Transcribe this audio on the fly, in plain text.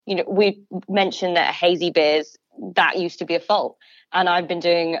we mentioned that hazy beers, that used to be a fault. And I've been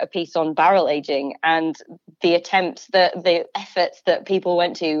doing a piece on barrel aging and the efforts that people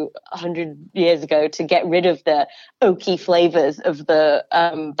went to 100 years ago to get rid of the oaky flavors of the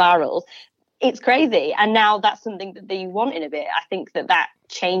barrels. It's crazy. And now that's something that you want in a beer. I think that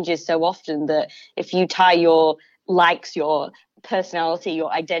changes so often that if you tie your likes, your personality,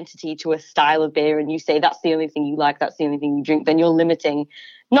 your identity to a style of beer and you say that's the only thing you like, that's the only thing you drink, then you're limiting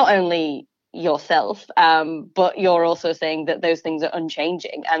not only yourself, but you're also saying that those things are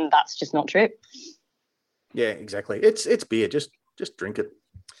unchanging, and that's just not true. Yeah, exactly. It's beer. Just drink it.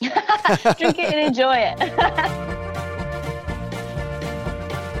 Drink it and enjoy it.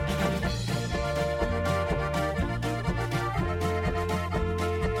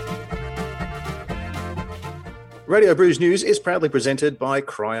 Radio Brews News is proudly presented by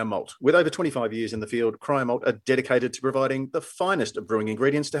Cryer Malt. With over 25 years in the field, Cryer Malt are dedicated to providing the finest of brewing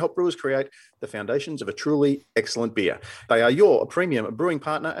ingredients to help brewers create the foundations of a truly excellent beer. They are your premium brewing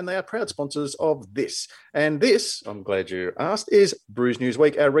partner and they are proud sponsors of this. And this, I'm glad you asked, is Brews News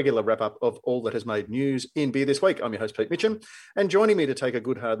Week, our regular wrap-up of all that has made news in beer this week. I'm your host, Pete Mitchell, and joining me to take a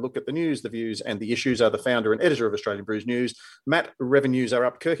good hard look at the news, the views and the issues are the founder and editor of Australian Brews News, Matt Revenues Are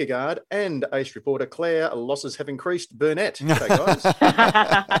Up Kierkegaard, and ace reporter Claire Losses Have Increased Burnett. G'day, guys.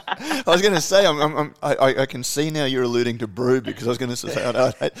 I was going to say, I can see now you're alluding to brew, because I was going to say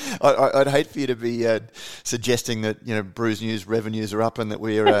I'd hate for you to be suggesting that Brews News revenues are up and that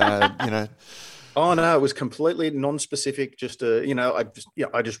we're Oh no, it was completely non-specific. Just I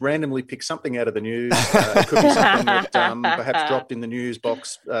just randomly picked something out of the news. It could be something that perhaps dropped in the news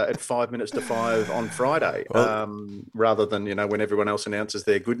box at 5 minutes to 5 on Friday, rather than when everyone else announces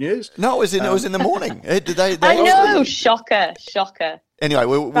their good news. No, it was in the morning. Did they I know, shocker. Anyway,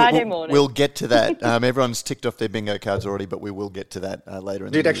 we'll get to that. Everyone's ticked off their bingo cards already, but we will get to that later.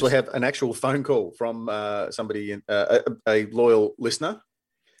 Did actually have an actual phone call from somebody, a loyal listener,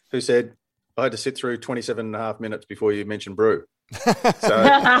 who said, I had to sit through 27 and a half minutes before you mentioned brew. So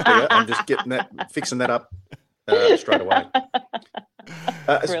I'm just fixing that up straight away.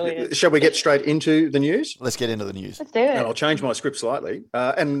 Shall we get straight into the news? Let's get into the news. Let's do it. And I'll change my script slightly.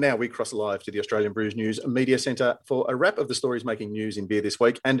 And now we cross live to the Australian Brews News Media Centre for a wrap of the stories making news in beer this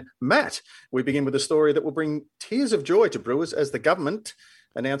week. And Matt, we begin with a story that will bring tears of joy to brewers as the government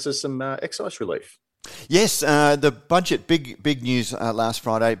announces some excise relief. Yes, the budget, big news last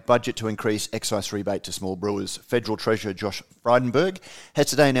Friday, budget to increase excise rebate to small brewers. Federal Treasurer Josh Frydenberg has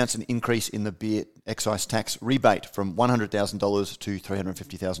today announced an increase in the beer excise tax rebate from $100,000 to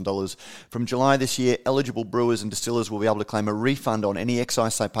 $350,000. From July this year, eligible brewers and distillers will be able to claim a refund on any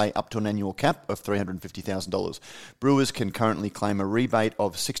excise they pay up to an annual cap of $350,000. Brewers can currently claim a rebate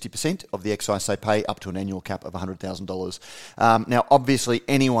of 60% of the excise they pay up to an annual cap of $100,000. Now, obviously,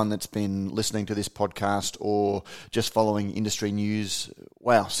 anyone that's been listening to this podcast or just following industry news,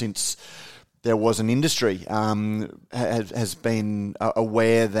 since there was an industry, has been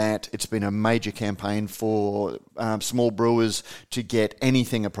aware that it's been a major campaign for small brewers to get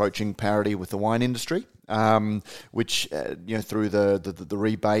anything approaching parity with the wine industry, which, through the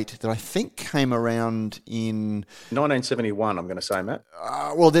rebate that I think came around in 1971, I'm going to say, Matt.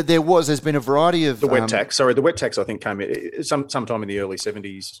 There's been a variety of... The wet tax. Sorry, the wet tax, I think, came sometime in the early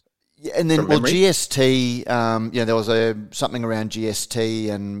 70s. Yeah, and then, GST, there was something around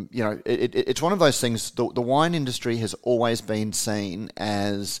GST, and, it's one of those things, the wine industry has always been seen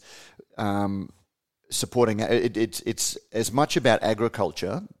as supporting, it's as much about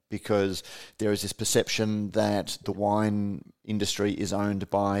agriculture, because there is this perception that the wine industry is owned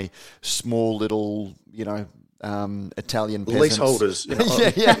by small little, Italian peasants. Leaseholders.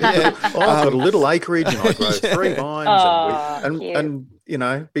 Yeah. I've got a little acreage and I grow 3 vines, and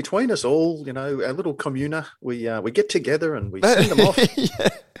between us all, our little communa, we get together and we send them off.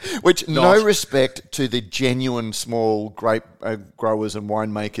 Which, no respect to the genuine small grape growers and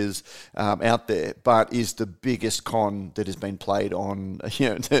winemakers out there, but is the biggest con that has been played on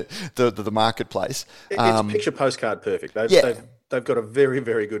the marketplace. It's picture postcard perfect. They've got a very,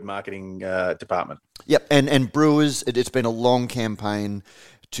 very good marketing department. Yep, and brewers, it's been a long campaign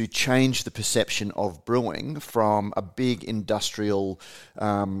to change the perception of brewing from a big industrial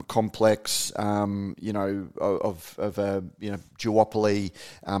complex, of a duopoly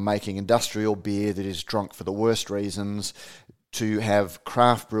making industrial beer that is drunk for the worst reasons, to have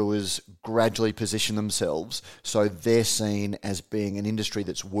craft brewers gradually position themselves so they're seen as being an industry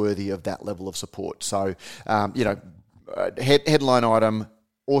that's worthy of that level of support. So, headline item,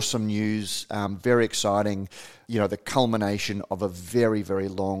 awesome news, very exciting. The culmination of a very, very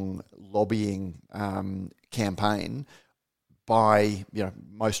long lobbying campaign by,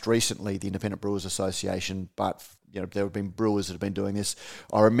 most recently the Independent Brewers Association, but there have been brewers that have been doing this.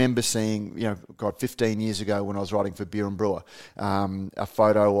 I remember seeing, 15 years ago when I was writing for Beer and Brewer, a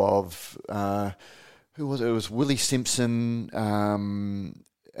photo of, who was it? It was Willie Simpson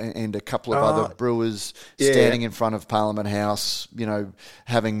and a couple of other brewers standing in front of Parliament House,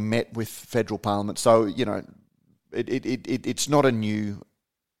 having met with federal Parliament. So, it's not a new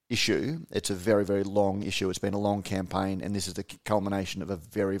issue. It's a very, very long issue. It's been a long campaign, and this is the culmination of a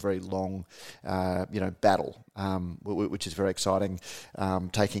very, very long, battle, which is very exciting,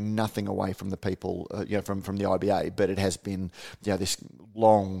 taking nothing away from the people, from the IBA, but it has been, this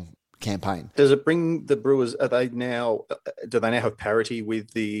long campaign. Does it bring the brewers? Do they now have parity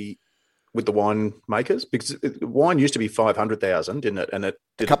with the wine makers? Because wine used to be 500,000, didn't it? And it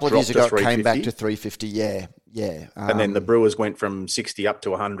a couple of years ago it came back to 350. Yeah. And then the brewers went from 60 up to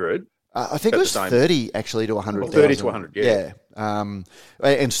 100. I think it was 30 actually to 100,000. 30 to 100, yeah. And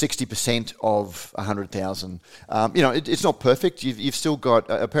 60% of 100,000. It's not perfect. You've still got,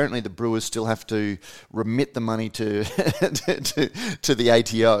 apparently the brewers still have to remit the money to to the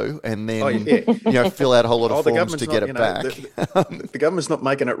ATO and then fill out a whole lot of forms to get it back. The government's not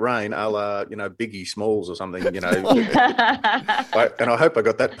making it rain, a la Biggie Smalls or something. And I hope I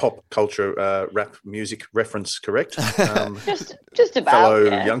got that pop culture rap music reference correct. Just about fellow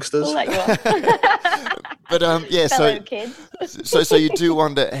youngsters. We'll let you off. But fellow kids. So you do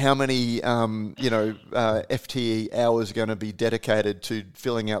wonder how many FTE hours are going to be dedicated to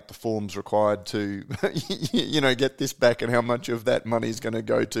filling out the forms required to get this back, and how much of that money is going to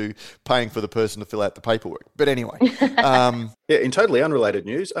go to paying for the person to fill out the paperwork. But anyway, in totally unrelated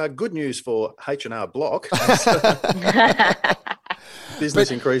news, good news for H&R Block.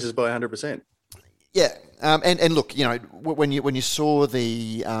 Business increases by 100%. Yeah, and look, when you saw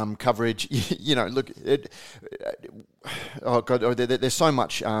the coverage, there's so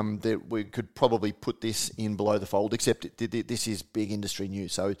much that we could probably put this in below the fold. Except this is big industry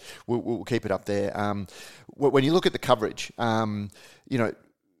news, so we'll keep it up there. When you look at the coverage,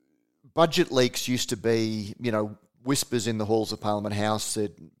 budget leaks used to be, whispers in the halls of Parliament House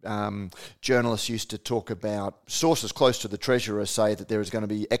that journalists used to talk about. Sources close to the Treasurer say that there is going to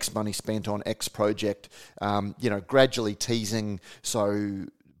be X money spent on X project, gradually teasing so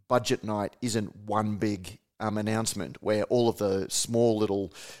budget night isn't one big announcement where all of the small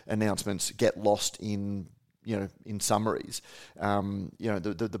little announcements get lost in summaries.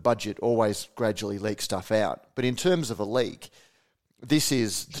 The budget always gradually leaks stuff out. But in terms of a leak, this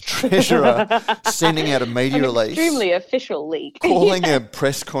is the Treasurer sending out a media release. Extremely official leak. Calling a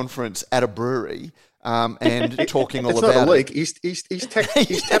press conference at a brewery and talking all about it. It's not a leak. He's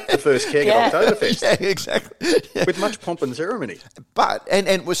tapped the first keg at Oktoberfest. Yeah, exactly. Yeah. With much pomp and ceremony. But,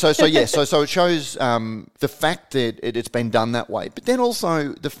 so it shows the fact that it's been done that way, but then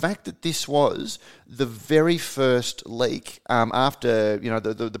also the fact that this was the very first leak after,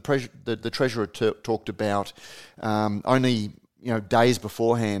 the Treasurer talked about only days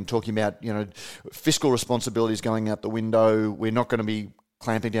beforehand, talking about, fiscal responsibilities going out the window. We're not going to be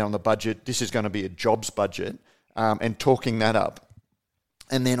clamping down on the budget. This is going to be a jobs budget, and talking that up.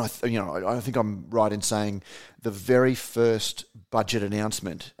 And then I think I'm right in saying the very first budget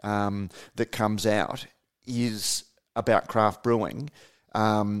announcement that comes out is about craft brewing.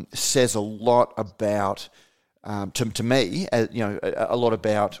 Says a lot about. To me, a lot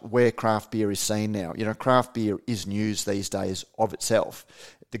about where craft beer is seen now. Craft beer is news these days of itself.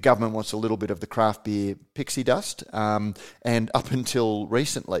 The government wants a little bit of the craft beer pixie dust, and up until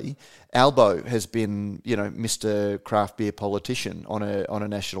recently, Albo has been, Mr. Craft Beer politician on a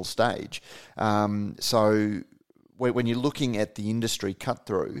national stage. So when you're looking at the industry cut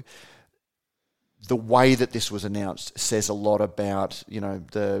through, the way that this was announced says a lot about,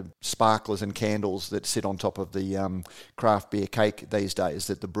 the sparklers and candles that sit on top of the craft beer cake these days,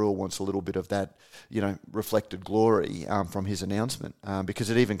 that the brewer wants a little bit of that, reflected glory from his announcement, because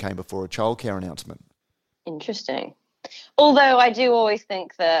it even came before a childcare announcement. Interesting. Although I do always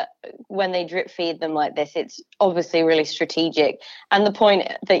think that when they drip feed them like this, it's obviously really strategic. And the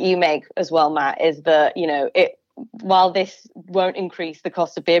point that you make as well, Matt, is that, while this won't increase the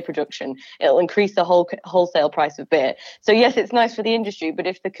cost of beer production, it'll increase the wholesale price of beer. So yes, it's nice for the industry, but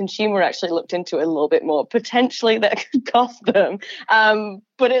if the consumer actually looked into it a little bit more, potentially that could cost them.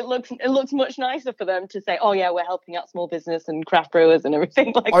 But it looks much nicer for them to say, oh yeah, we're helping out small business and craft brewers and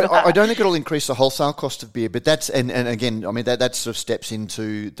everything like that. I don't think it'll increase the wholesale cost of beer, but that's and again, I mean that sort of steps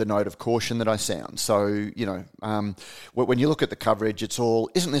into the note of caution that I sound. So when you look at the coverage, it's all,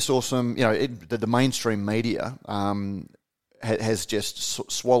 isn't this awesome? The mainstream media has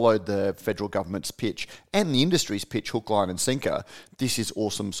just swallowed the federal government's pitch and the industry's pitch, hook, line and sinker. This is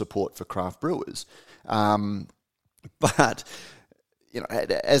awesome support for craft brewers. But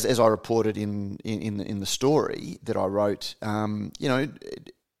as I reported in the story that I wrote,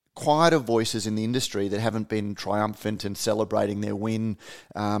 quieter voices in the industry that haven't been triumphant and celebrating their win,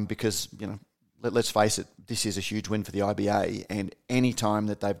 because let's face it, this is a huge win for the IBA, and any time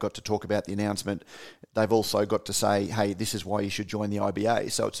that they've got to talk about the announcement, they've also got to say, hey, this is why you should join the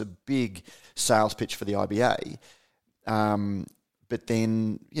IBA. So it's a big sales pitch for the IBA. But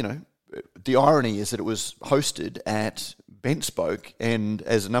then, the irony is that it was hosted at Bentspoke, and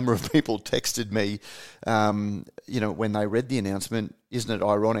as a number of people texted me, when they read the announcement, isn't it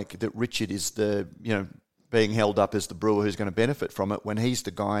ironic that Richard is being held up as the brewer who's going to benefit from it, when he's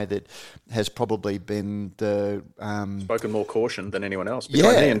the guy that has probably been the... spoken more caution than anyone else.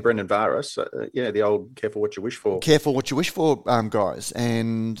 Between he and Brendan Varis, the old careful what you wish for. Careful what you wish for, guys.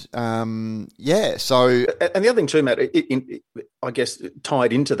 And, so... And the other thing too, Matt, I guess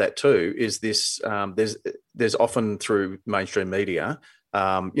tied into that too, is this, there's often through mainstream media...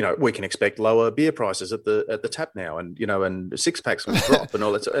 we can expect lower beer prices at the tap now, and and six packs will drop and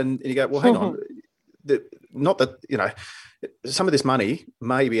all that. And you go, well, hang on, not that some of this money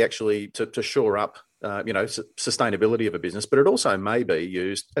may be actually to shore up sustainability of a business, but it also may be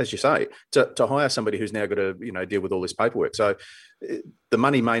used, as you say, to hire somebody who's now got to deal with all this paperwork. So the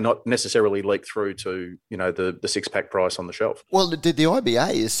money may not necessarily leak through to the six pack price on the shelf. Well, the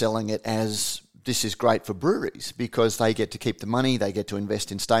IBA is selling it as, this is great for breweries because they get to keep the money, they get to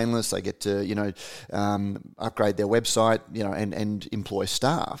invest in stainless, they get to, upgrade their website, and employ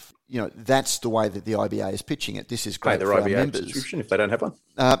staff. That's the way that the IBA is pitching it. This is great for our members. Subscription if they don't have one.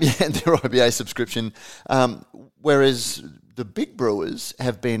 Their IBA subscription. Whereas the big brewers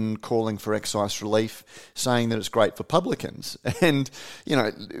have been calling for excise relief, saying that it's great for publicans. And,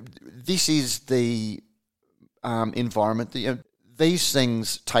 this is the environment that, these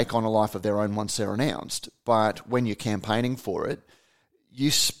things take on a life of their own once they're announced, but when you're campaigning for it, you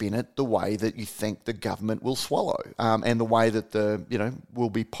spin it the way that you think the government will swallow, and the way that will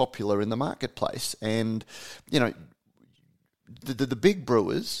be popular in the marketplace. And the big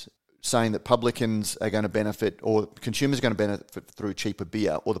brewers saying that publicans are going to benefit, or consumers are going to benefit through cheaper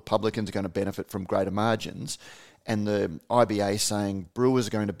beer, or the publicans are going to benefit from greater margins, and the IBA saying brewers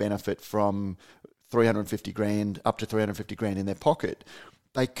are going to benefit from $350,000 up to $350,000 in their pocket.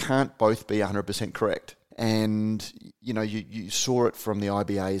 They can't both be 100% correct. And, you saw it from the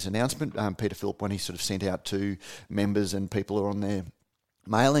IBA's announcement, Peter Philip, when he sort of sent out to members and people who are on their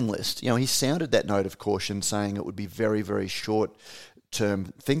mailing list. He sounded that note of caution, saying it would be very, very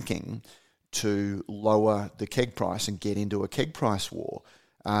short-term thinking to lower the keg price and get into a keg price war.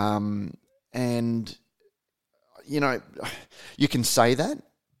 And, you can say that,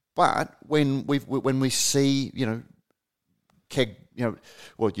 but when we see, keg,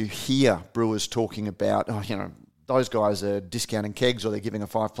 you hear brewers talking about, those guys are discounting kegs, or they're giving a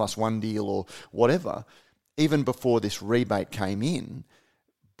 5+1 deal or whatever. Even before this rebate came in,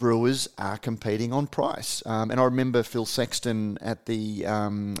 brewers are competing on price. And I remember Phil Sexton at the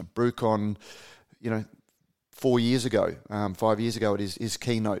BrewCon, 5 years ago at his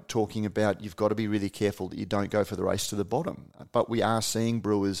keynote, talking about you've got to be really careful that you don't go for the race to the bottom. But we are seeing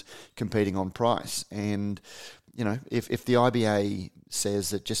brewers competing on price. And, if the IBA says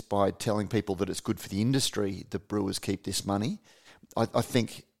that just by telling people that it's good for the industry, the brewers keep this money, I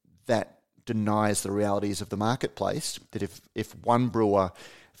think that denies the realities of the marketplace, that if one brewer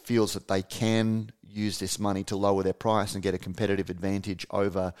feels that they can use this money to lower their price and get a competitive advantage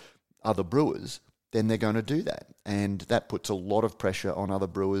over other brewers, then they're going to do that. And that puts a lot of pressure on other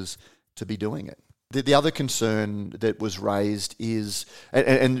brewers to be doing it. The other concern that was raised is,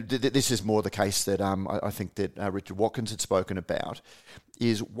 and this is more the case that I think that Richard Watkins had spoken about,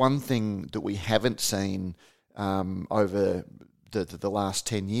 is one thing that we haven't seen over the last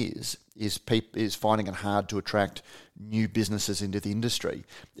 10 years is finding it hard to attract new businesses into the industry.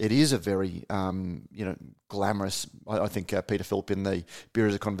 It is a very glamorous. I think Peter Philip in the Beer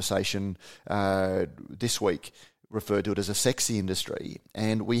as a Conversation this week referred to it as a sexy industry,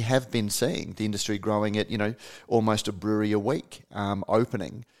 and we have been seeing the industry growing at almost a brewery a week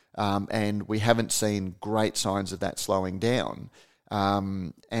opening, and we haven't seen great signs of that slowing down.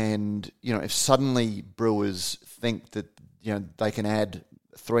 And if suddenly brewers think that they can add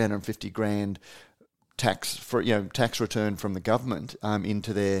 $350,000 tax return from the government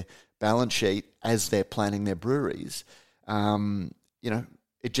into their balance sheet as they're planning their breweries,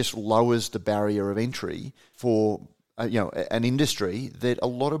 it just lowers the barrier of entry for an industry that a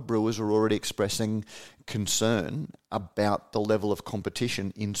lot of brewers are already expressing concern about the level of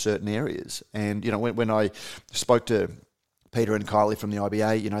competition in certain areas. And, when I spoke to Peter and Kylie from the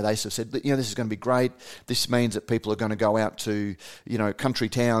IBA, they sort of said, this is going to be great. This means that people are going to go out to, country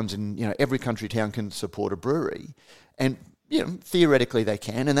towns, and, every country town can support a brewery. And, theoretically they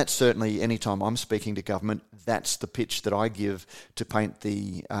can. And that's certainly, anytime I'm speaking to government, that's the pitch that I give to paint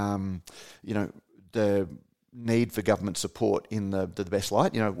the, the need for government support in the best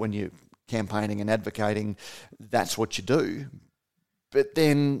light. When you're campaigning and advocating, that's what you do. But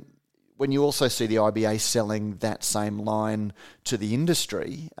then when you also see the IBA selling that same line to the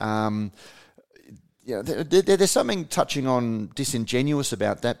industry, there's something touching on disingenuous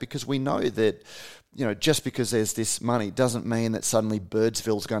about that, because we know that, just because there's this money doesn't mean that suddenly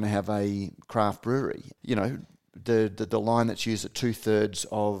Birdsville's going to have a craft brewery. The line that's used at 2/3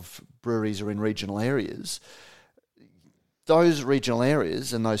 of breweries are in regional areas. Those regional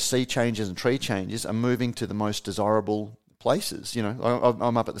areas and those sea changes and tree changes are moving to the most desirable places.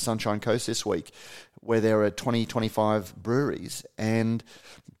 I'm up at the Sunshine Coast this week, where there are 20, 25 breweries, and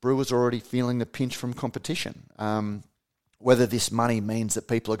brewers are already feeling the pinch from competition. Whether this money means that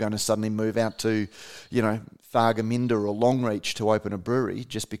people are going to suddenly move out to, Thargomindah or Longreach to open a brewery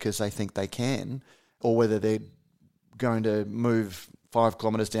just because they think they can, or whether they're going to move 5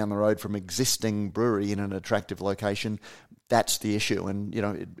 kilometres down the road from existing brewery in an attractive location, that's the issue. And,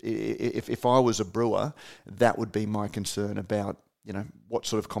 if I was a brewer, that would be my concern about, what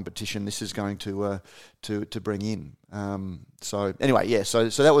sort of competition this is going to bring in. So anyway, yeah, so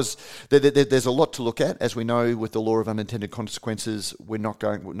that was, there's a lot to look at. As we know, with the law of unintended consequences,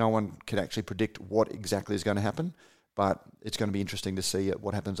 no one can actually predict what exactly is going to happen, but it's going to be interesting to see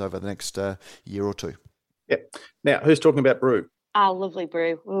what happens over the next year or two. Yeah. Now, who's talking about Brew? Our lovely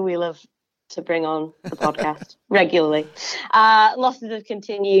Brew, who we love to bring on the podcast regularly. Losses have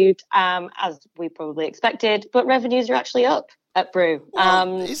continued, as we probably expected, but revenues are actually up at Brew.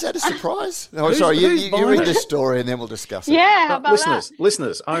 Well, is that a surprise? No, sorry, you read this story and then we'll discuss it. Yeah, how about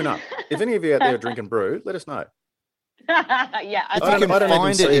listeners, own up. If any of you out there are drinking Brew, let us know. Yeah, if you can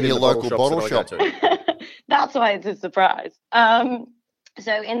find it in your local bottle shop. That's why it's a surprise.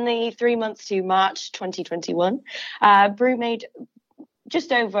 So in the 3 months to March 2021, Brew made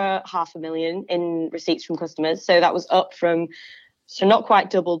just over $500,000 in receipts from customers. So that was up from, not quite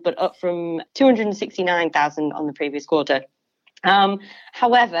doubled, but up from $269,000 on the previous quarter.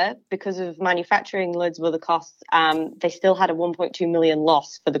 However, because of manufacturing, loads of other costs, they still had a $1.2 million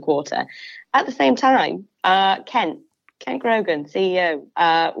loss for the quarter. At the same time, Kent Grogan, CEO,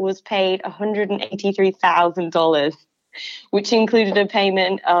 was paid $183,000, which included a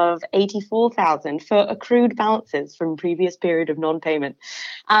payment of $84,000 for accrued balances from previous period of non-payment.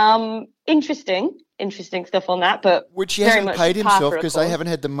 Interesting stuff on that, but which he hasn't paid himself because they haven't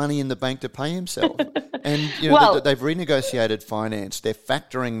had the money in the bank to pay himself. And they've renegotiated finance. They're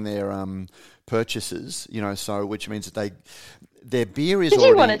factoring their purchases. So which means that their beer is. Did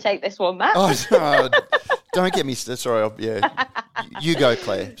already... you want to take this one, Matt? Oh, don't get me. Sorry, yeah. You go,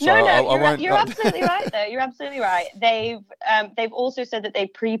 Claire. Sorry, you're absolutely right. Though you're absolutely right. They've also said that they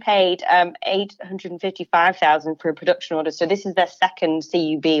prepaid $855,000 for a production order. So this is their second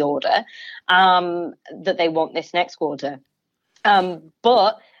CUB order that they want this next quarter.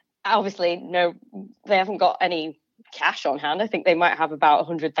 But obviously, no, they haven't got any cash on hand. I think they might have about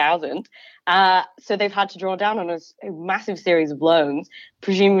 100,000. So they've had to draw down on a massive series of loans,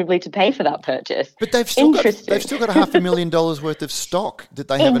 presumably to pay for that purchase. But they've still got $500,000 worth of stock that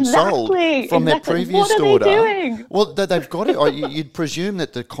they haven't sold from their previous order. What are they doing? Well, they've got it. You'd presume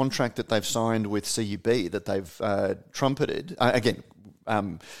that the contract that they've signed with CUB that they've trumpeted again.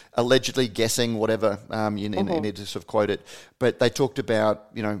 Allegedly guessing whatever you need to sort of quote it, but they talked about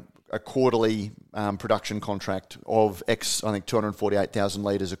a quarterly production contract of I think 248,000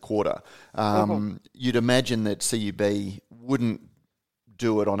 litres a quarter. You'd imagine that CUB wouldn't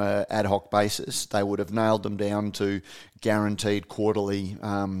do it on an ad hoc basis. They would have nailed them down to guaranteed quarterly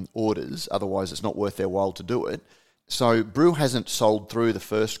orders. Otherwise, it's not worth their while to do it. So Brew hasn't sold through the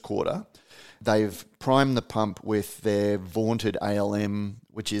first quarter. They've primed the pump with their vaunted ALM,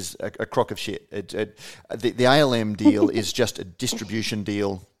 which is a crock of shit. The ALM deal is just a distribution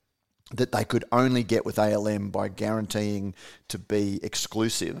deal that they could only get with ALM by guaranteeing to be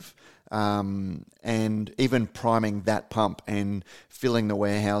exclusive. And even priming that pump and filling the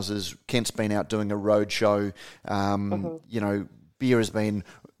warehouses. Kent's been out doing a road show. Beer has been...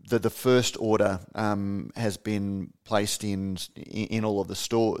 The first order has been placed in all of the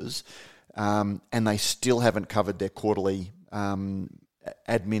stores, and they still haven't covered their quarterly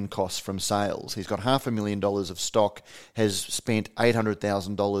admin costs from sales. He's got $500,000 of stock, has spent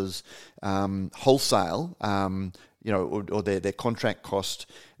 $800,000 wholesale, or their contract cost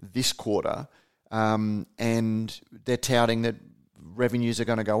this quarter, and they're touting that revenues are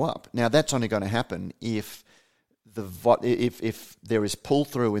going to go up. Now, that's only going to happen if there is pull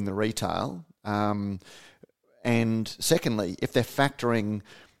through in the retail, and secondly, if they're factoring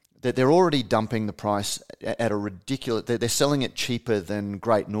that they're already dumping the price at a ridiculous. They're selling it cheaper than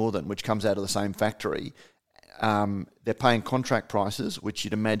Great Northern, which comes out of the same factory. They're paying contract prices, which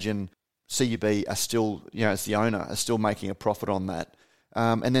you'd imagine CUB are still, as the owner, are still making a profit on that,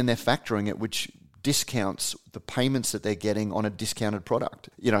 and then they're factoring it, which discounts the payments that they're getting on a discounted product.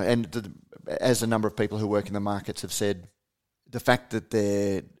 As a number of people who work in the markets have said, the fact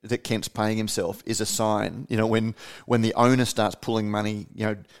that Kent's paying himself is a sign. When the owner starts pulling money,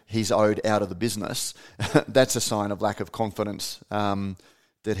 he's owed out of the business. That's a sign of lack of confidence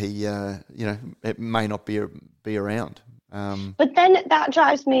that he, it may not be around. But then that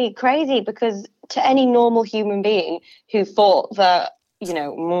drives me crazy, because to any normal human being who thought that,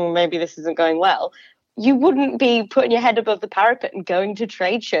 maybe this isn't going well, you wouldn't be putting your head above the parapet and going to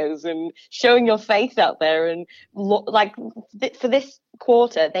trade shows and showing your face out there. And for this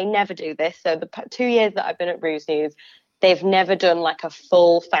quarter, they never do this. So the 2 years that I've been at Brews News, they've never done like a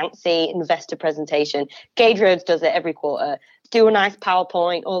full fancy investor presentation. Gage Rhodes does it every quarter. Do a nice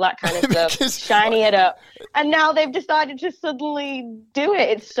PowerPoint, all that kind of stuff, shiny it up. And now they've decided to suddenly do it.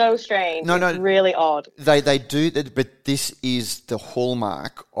 It's so strange. It's really odd. They do that, but this is the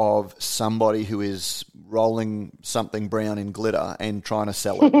hallmark of somebody who is rolling something brown in glitter and trying to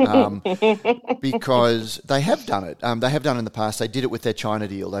sell it, because they have done it. They have done it in the past. They did it with their China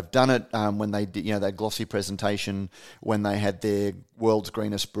deal. They've done it when they did, that glossy presentation when they had their world's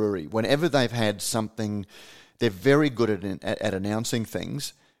greenest brewery. Whenever they've had something, they're very good at announcing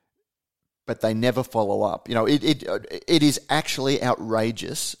things, but they never follow up. It is actually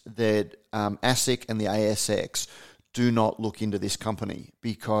outrageous that ASIC and the ASX do not look into this company,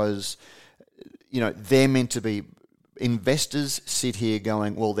 because they're meant to be. Investors sit here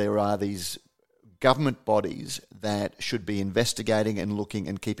going, well, there are these government bodies that should be investigating and looking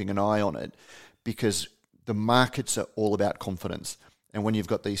and keeping an eye on it, because the markets are all about confidence. And when you've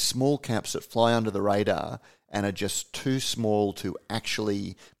got these small caps that fly under the radar and are just too small to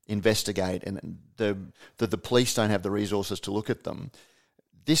actually investigate, and the police don't have the resources to look at them,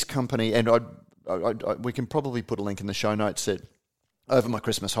 this company, and we can probably put a link in the show notes, that over my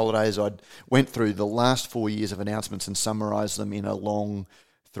Christmas holidays, I went through the last 4 years of announcements and summarised them in a long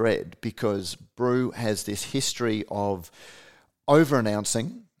thread, because Brew has this history of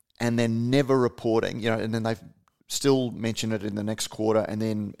over-announcing and then never reporting, and then they've still mention it in the next quarter, and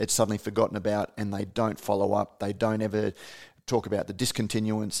then it's suddenly forgotten about, and they don't follow up. They don't ever talk about the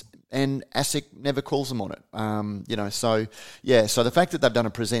discontinuance, and ASIC never calls them on it. So the fact that they've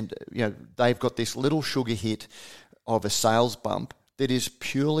done they've got this little sugar hit of a sales bump that is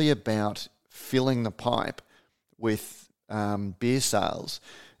purely about filling the pipe with beer sales,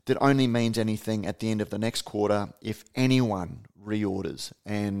 that only means anything at the end of the next quarter if anyone reorders.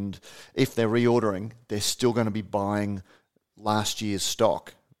 And if they're reordering, they're still going to be buying last year's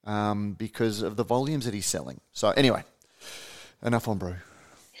stock because of the volumes that he's selling. So anyway, enough on Brew.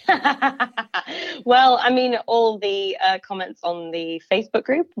 Well, all the comments on the Facebook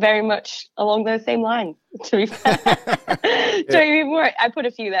group very much along those same lines, to be fair. Don't even worry. I put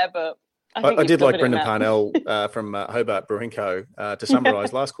a few there, but I did like Brendan Parnell from Hobart Brewing Co. To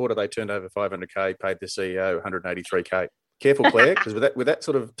summarise, last quarter they turned over $500K, paid the CEO $183K. Careful, Claire, because with that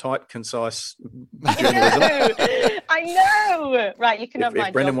sort of tight, concise journalism. I know. Right, you can have my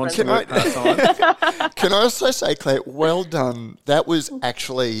if Brendan job, wants to work part-time. Can I also say, Claire, well done. That was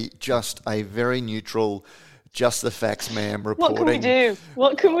actually just a very neutral, just the facts, ma'am, reporting.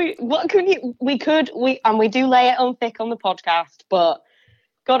 What can we do? We do lay it on thick on the podcast, but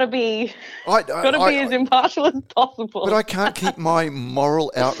gotta be as impartial as possible. But I can't keep my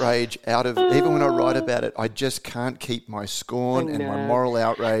moral outrage out of, even when I write about it, I just can't keep my scorn and my moral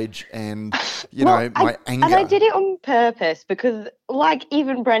outrage and, my anger. And I did it on purpose, because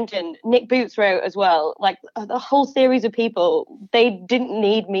even Brendan, Nick Boots wrote as well, the whole series of people, they didn't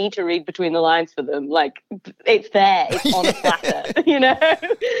need me to read between the lines for them. It's there, it's on a platter,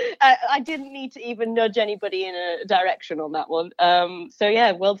 I didn't need to even nudge anybody in a direction on that one.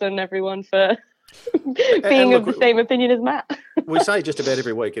 Well done everyone for being of the same opinion as Matt. We say just about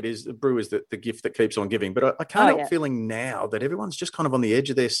every week, Brew is the gift that keeps on giving. But I can't help feeling now that everyone's just kind of on the edge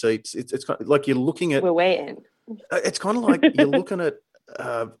of their seats. It's kind of like you're looking at... We're waiting. It's kind of like you're looking at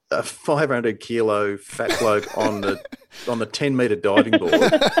a 500 kilo fat bloke on the on the 10-metre diving board,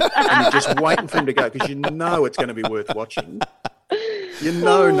 and you're just waiting for him to go because you know it's going to be worth watching. You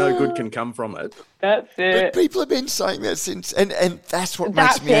know no good can come from it. That's it. But people have been saying that since, and that's what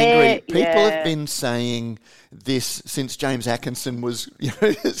makes me angry. People have been saying this since James Atkinson was,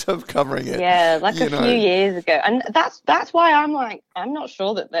 sort of covering it. Yeah, like a few years ago. And that's why I'm like, I'm not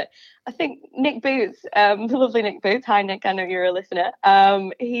sure that I think Nick Boots, the lovely Nick Boots, hi Nick, I know you're a listener,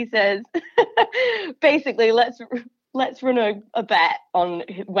 he says, basically, let's run a bet on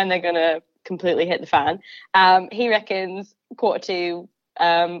when they're going to completely hit the fan. He reckons Q2,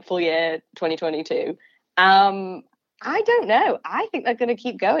 full year 2022. I don't know. I think they're going to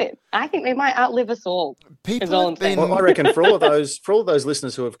keep going. I think they might outlive us all. Well, I reckon for all of those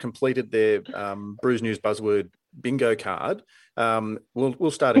listeners who have completed their Brews News buzzword bingo card, we'll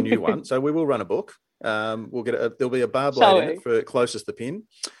start a new one. So we will run a book. We'll get there'll be a bar blade in it for closest the pin.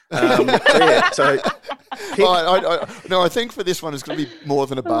 I think for this one it's going to be more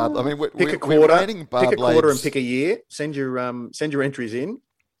than a bar. I mean, pick a quarter and pick a year. Send your entries in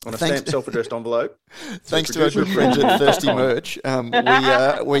on a stamped self-addressed envelope. Thanks to our good friends at Thirsty Merch,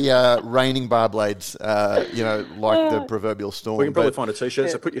 we are raining bar blades, like the proverbial storm. We can probably find a T-shirt,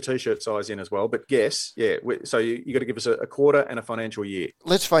 so put your T-shirt size in as well. But yes, so you got to give us a quarter and a financial year.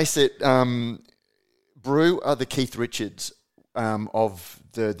 Let's face it, Brew are the Keith Richards of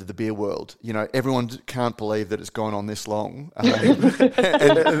the beer world. Everyone can't believe that it's gone on this long, and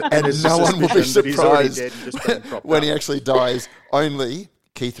no one will be surprised when he actually dies. Only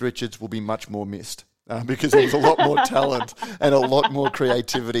Keith Richards will be much more missed because there was a lot more talent and a lot more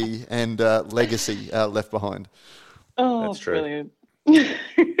creativity and legacy left behind. Oh, that's true. Brilliant.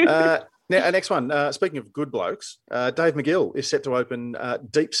 Now, our next one. Speaking of good blokes, Dave McGill is set to open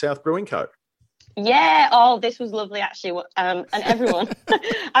Deep South Brewing Co. Yeah. Oh, this was lovely, actually. And everyone,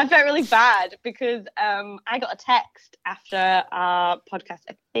 I felt really bad because I got a text after our podcast,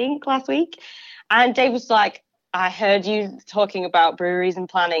 I think last week, and Dave was like, I heard you talking about breweries and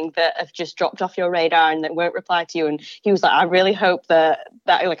planning that have just dropped off your radar and that won't reply to you. And he was like, I really hope that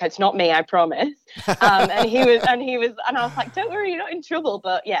like, it's not me, I promise. And I was like, don't worry, you're not in trouble.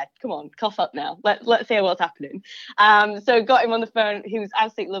 But yeah, come on, cough up now. Let's hear what's happening. So got him on the phone. He was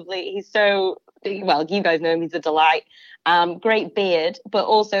absolutely lovely. He's well, you guys know him. He's a delight. Great beard, but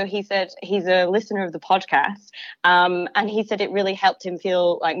also he said he's a listener of the podcast, and he said it really helped him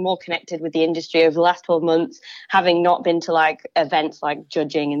feel like more connected with the industry over the last 12 months, having not been to like events like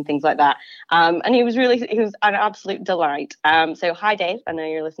judging and things like that. And he was an absolute delight. So hi Dave, I know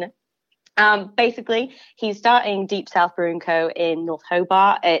you're a listener. Basically, he's starting Deep South Brewing Co. in North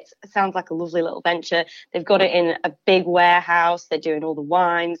Hobart. It sounds like a lovely little venture. They've got it in a big warehouse. They're doing all the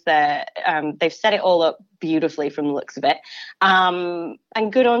wines. They've set it all up beautifully from the looks of it. And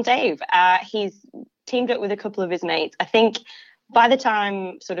good on Dave. He's teamed up with a couple of his mates. I think by the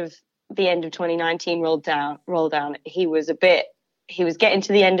time sort of the end of 2019 rolled down, he was getting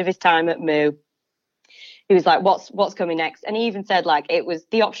to the end of his time at Moo. He was like, what's coming next? And he even said like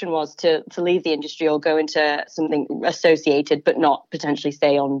the option was to leave the industry or go into something associated, but not potentially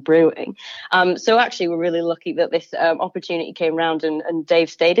stay on brewing. So actually we're really lucky that this opportunity came around and Dave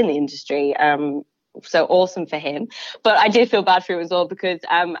stayed in the industry. So awesome for him. But I did feel bad for him as well because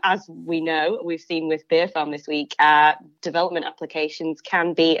as we know, we've seen with Beer Farm this week, development applications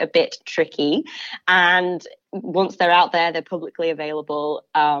can be a bit tricky. And once they're out there, they're publicly available.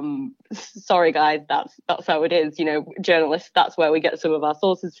 Sorry, guys, that's how it is. Journalists, that's where we get some of our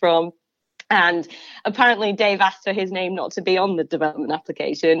sources from. And apparently Dave asked for his name not to be on the development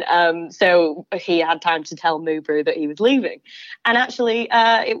application. So he had time to tell Moo Brew that he was leaving. And actually,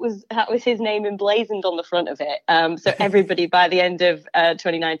 that was his name emblazoned on the front of it. So everybody by the end of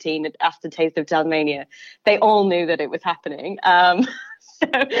 2019, after Taste of Tasmania, they all knew that it was happening. So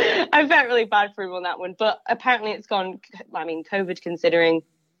I felt really bad for him on that one. But apparently it's gone, COVID considering,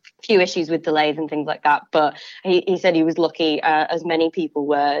 few issues with delays and things like that, but he said he was lucky, as many people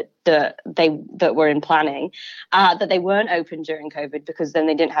were that were in planning, that they weren't open during COVID because then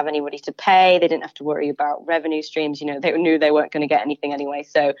they didn't have anybody to pay. They didn't have to worry about revenue streams. They knew they weren't going to get anything anyway.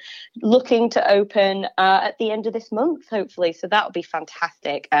 So looking to open at the end of this month, hopefully. So that would be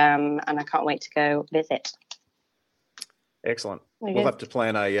fantastic. And I can't wait to go visit. Excellent. We'll have to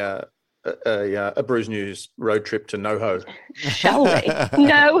plan a Brews News road trip to NoHo. Shall we?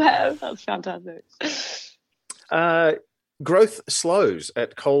 NoHo. That's fantastic. Growth slows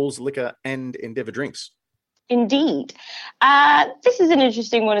at Coles Liquor and Endeavour Drinks. Indeed. This is an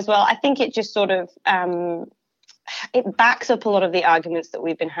interesting one as well. I think it just sort of it backs up a lot of the arguments that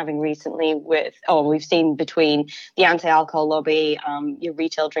we've been having recently we've seen between the anti-alcohol lobby, your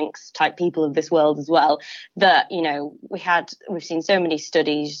retail drinks type people of this world as well, that, we've seen so many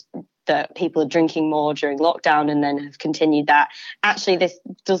studies that people are drinking more during lockdown and then have continued that. Actually, this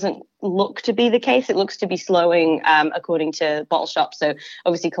doesn't look to be the case. It looks to be slowing, according to Bottle Shop. So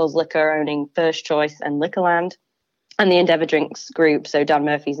obviously Coles Liquor owning First Choice and Liquorland, and the Endeavour Drinks Group, so Dan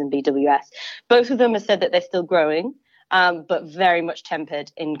Murphy's and BWS. Both of them have said that they're still growing, but very much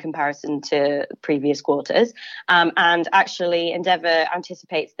tempered in comparison to previous quarters. And actually, Endeavour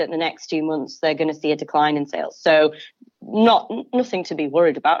anticipates that in the next 2 months, they're going to see a decline in sales. So nothing to be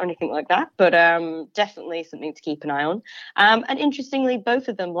worried about or anything like that, but definitely something to keep an eye on. And interestingly, both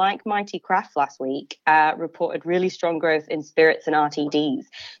of them, like Mighty Craft last week, reported really strong growth in spirits and RTDs.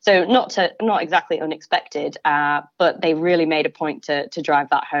 So not exactly unexpected, but they really made a point to drive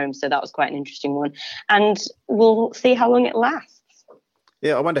that home. So that was quite an interesting one. And we'll see how long it lasts.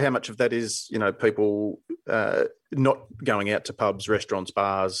 Yeah, I wonder how much of that is, people not going out to pubs, restaurants,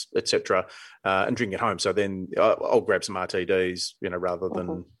 bars, etc., and drinking at home. So then I'll grab some RTDs, rather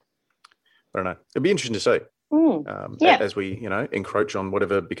than, I don't know. It'd be interesting to see as we, encroach on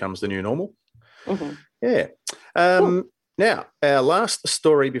whatever becomes the new normal. Mm-hmm. Yeah. Now, our last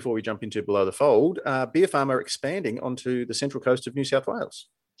story before we jump into Below the Fold, Beer Farm are expanding onto the central coast of New South Wales.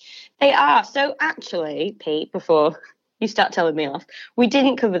 They are. So actually, Pete, before you start telling me off, we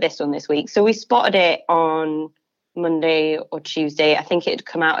didn't cover this one this week. So we spotted it on Monday or Tuesday. I think it had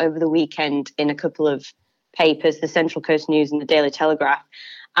come out over the weekend in a couple of papers, the Central Coast News and the Daily Telegraph.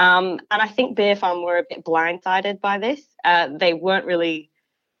 And I think Beer Farm were a bit blindsided by this. They weren't really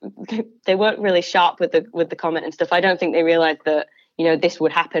sharp with the comment and stuff. I don't think they realised that, this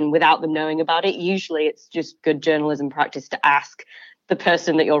would happen without them knowing about it. Usually it's just good journalism practice to ask the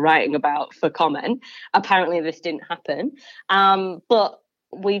person that you're writing about for comment. Apparently this didn't happen. But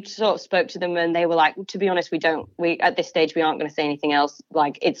we sort of spoke to them and they were like, to be honest, we at this stage, we aren't going to say anything else.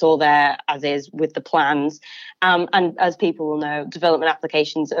 Like, it's all there as is with the plans. And as people will know, development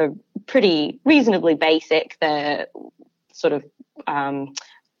applications are pretty reasonably basic. They're sort of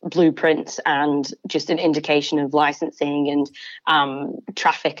blueprints and just an indication of licensing and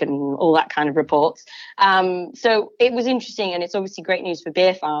traffic and all that kind of reports. So it was interesting, and it's obviously great news for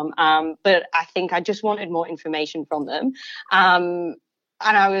Beer Farm. But I think I just wanted more information from them.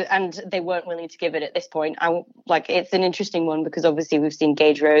 And they weren't willing to give it at this point. It's an interesting one because obviously we've seen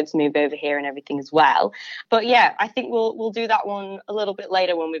Gauge Roads move over here and everything as well. But yeah, I think we'll do that one a little bit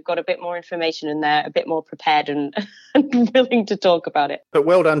later when we've got a bit more information and they're a bit more prepared and willing to talk about it. But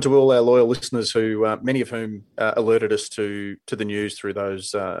well done to all our loyal listeners who, many of whom alerted us to the news through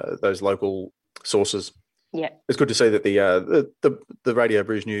those local sources. Yeah, it's good to see that the Radio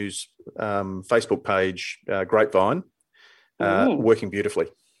Brews News Facebook page, Grapevine, working beautifully.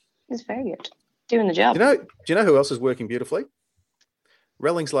 It's very good. Doing the job. Do you know who else is working beautifully?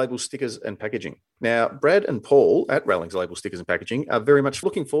 Rallings Labels, Stickers and Packaging. Now, Brad and Paul at Rallings Labels, Stickers and Packaging are very much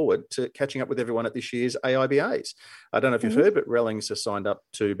looking forward to catching up with everyone at this year's AIBAs. I don't know if you've heard, but Rallings has signed up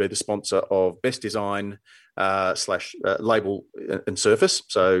to be the sponsor of Best Design / Label and Surface.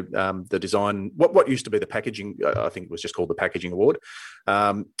 So the design, what used to be the packaging, I think it was just called the Packaging Award.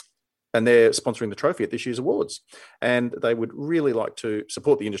 And they're sponsoring the trophy at this year's awards. And they would really like to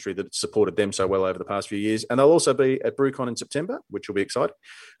support the industry that supported them so well over the past few years. And they'll also be at BrewCon in September, which will be exciting.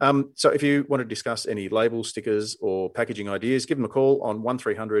 So if you want to discuss any labels, stickers or packaging ideas, give them a call on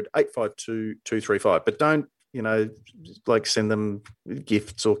 1300 852 235. But don't, send them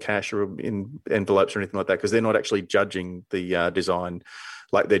gifts or cash or in envelopes or anything like that, because they're not actually judging the design.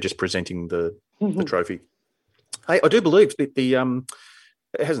 Like, they're just presenting the trophy. Hey, I do believe that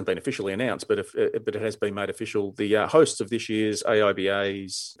it hasn't been officially announced, but it has been made official. The hosts of this year's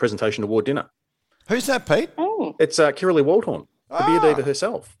AIBA's presentation award dinner. Who's that, Pete? Oh. It's Kiralee Waldhorn, the beer diva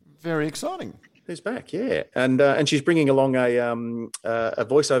herself. Very exciting. Who's back? Yeah, and she's bringing along a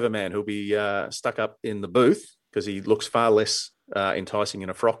voiceover man who'll be stuck up in the booth because he looks far less enticing in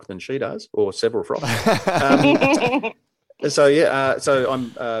a frock than she does, or several frocks. So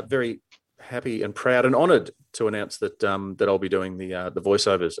I'm very happy and proud and honoured to announce that I'll be doing the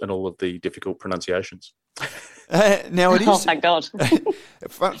voiceovers and all of the difficult pronunciations. Now it is. Oh, thank God.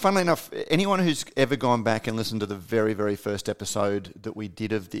 Funnily enough, anyone who's ever gone back and listened to the very, very first episode that we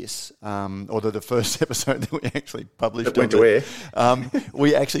did of this, or the first episode that we actually published, it went to air.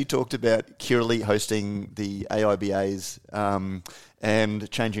 We actually talked about Kiralee hosting the AIBAs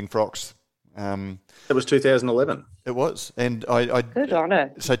and changing frocks. It was 2011. It was, and I good on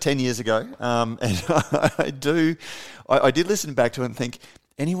her. So 10 years ago, and I did listen back to it and think,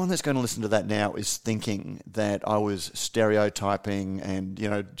 anyone that's going to listen to that now is thinking that I was stereotyping and,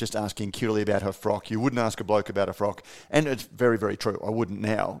 just asking Curly about her frock. You wouldn't ask a bloke about a frock. And it's very, very true. I wouldn't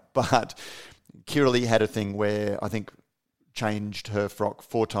now. But Curly had a thing where I think changed her frock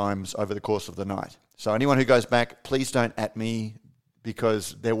 4 times over the course of the night. So anyone who goes back, please don't at me,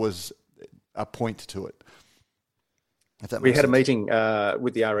 because there was a point to it. We had a meeting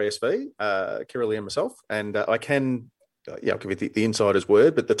with the RASV, Kirrily and myself, and I can... I'll give you the insider's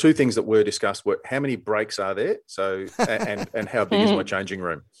word, but the 2 things that were discussed were how many breaks are there, and how big is my changing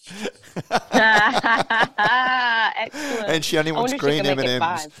room. Excellent. And she only wants green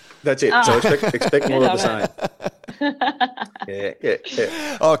M&Ms. That's it. So expect more of the same.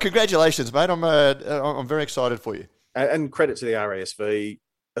 Yeah. Oh, congratulations, mate! I'm very excited for you. And credit to the RASV,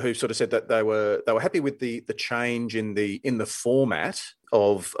 who sort of said that they were happy with the change in the format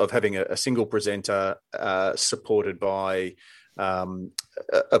of having a single presenter supported by a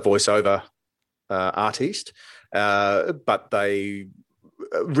voiceover artist, but they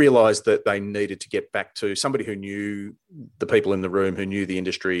realised that they needed to get back to somebody who knew the people in the room, who knew the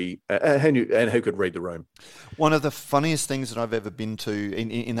industry, who could read the room. One of the funniest things that I've ever been to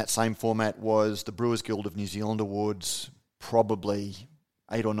in that same format was the Brewers Guild of New Zealand Awards, probably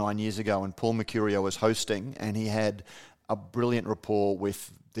 8 or 9 years ago, and Paul Mercurio was hosting, and he had a brilliant rapport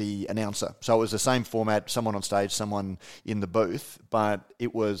with the announcer. So it was the same format, someone on stage, someone in the booth, but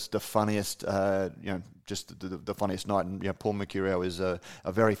it was the funniest, just the funniest night. And Paul Mercurio is a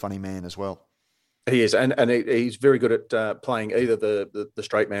very funny man as well. He is, and he's very good at playing either the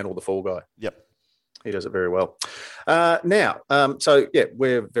straight man or the fall guy. Yep. He does it very well. We're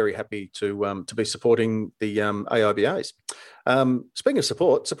very happy to be supporting the AIBAs. Speaking of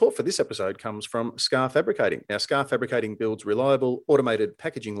support for this episode comes from Scar Fabricating. Now, Scar Fabricating builds reliable, automated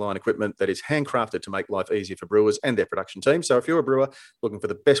packaging line equipment that is handcrafted to make life easier for brewers and their production team. So if you're a brewer looking for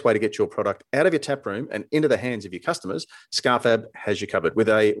the best way to get your product out of your tap room and into the hands of your customers, Scarfab has you covered with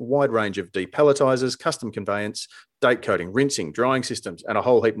a wide range of depalletizers, custom conveyance, date coating, rinsing, drying systems, and a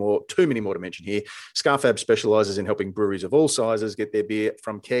whole heap more. Too many more to mention here. Scarfab specialises in helping breweries of all sizes get their beer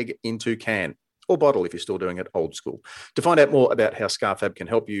from keg into can, or bottle if you're still doing it old school. To find out more about how Scarfab can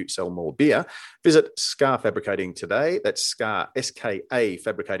help you sell more beer, visit Scar Fabricating today. That's Scar, S-K-A,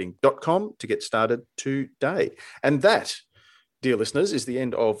 fabricating.com to get started today. And that, dear listeners, is the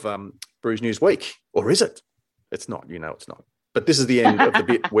end of Brews News Week. Or is it? It's not. It's not. But this is the end of the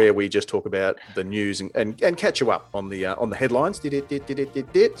bit where we just talk about the news and catch you up on the headlines.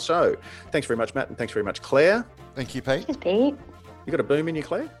 So thanks very much, Matt, and thanks very much, Claire. Thank you, Pete. Thanks, Pete. You got a boom in you,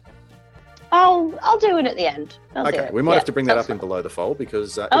 Claire? I'll do it at the end. Okay, we might have to bring that up in below the fold,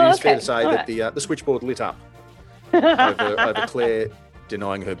 because it is fair to say that the switchboard lit up over Claire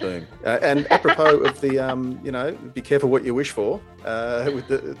denying her boom. And apropos of the, be careful what you wish for with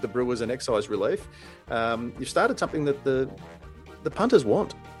the Brewers and excise relief, you've started something that the punters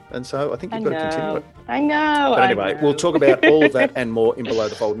want. And so I think you've got to continue it. I know. But anyway, we'll talk about all of that and more in Below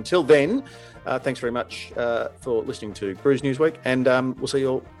the Fold. Until then, thanks very much for listening to Brews News Week, and we'll see you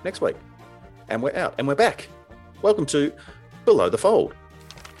all next week. And we're out, and we're back. Welcome to Below the Fold.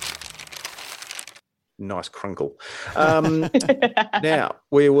 Nice crunkle. Now,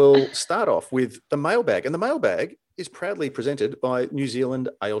 we will start off with the mailbag. And the mailbag is proudly presented by New Zealand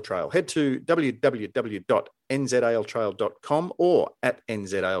Ale Trail. Head to www.nzaletrail.com or at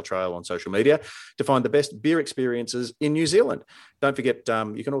nzaletrail on social media to find the best beer experiences in New Zealand. Don't forget,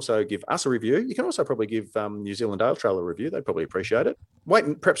 you can also give us a review. You can also probably give New Zealand Ale Trail a review. They'd probably appreciate it.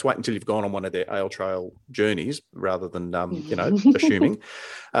 Perhaps wait until you've gone on one of their Ale Trail journeys rather than, assuming.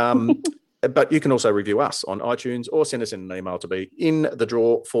 But you can also review us on iTunes or send us an email to be in the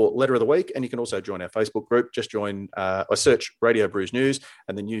draw for Letter of the Week. And you can also join our Facebook group. Just join or search Radio Brews News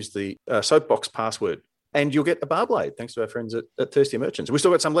and then use the soapbox password. And you'll get a bar blade, thanks to our friends at Thirsty Merchants. We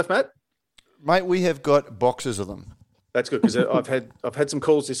still got some left, Matt? Mate, we have got boxes of them. That's good, because I've had some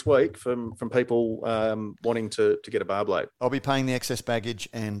calls this week from people wanting to get a bar blade. I'll be paying the excess baggage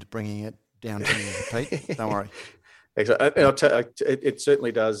and bringing it down to you, Pete. Don't worry. Excellent. And it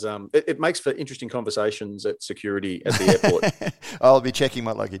certainly does. It makes for interesting conversations at security at the airport. I'll be checking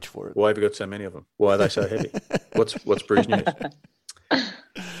my luggage for it. Why have you got so many of them? Why are they so heavy? What's Brews News?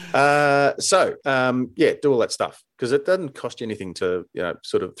 Do all that stuff, because it doesn't cost you anything to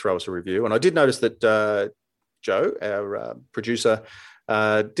sort of throw us a review. And I did notice that Joe, our producer,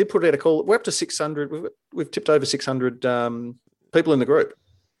 did put out a call. We're up to 600. We've tipped over 600 people in the group.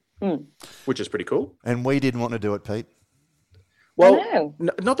 Which is pretty cool. And we didn't want to do it, Pete. Well,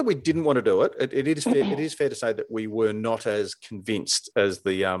 not that we didn't want to do it. It is fair to say that we were not as convinced as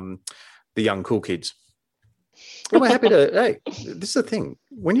the young cool kids. we're happy to. Hey, this is the thing.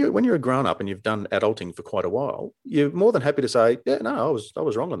 When you're a grown up and you've done adulting for quite a while, you're more than happy to say, yeah, no, I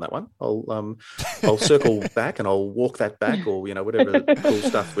was wrong on that one. I'll circle back and I'll walk that back, or whatever cool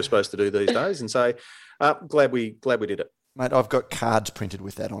stuff we're supposed to do these days, and say, glad we did it, mate. I've got cards printed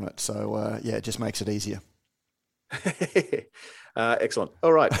with that on it, so it just makes it easier. Excellent.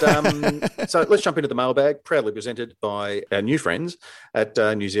 All right. So let's jump into the mailbag, proudly presented by our new friends at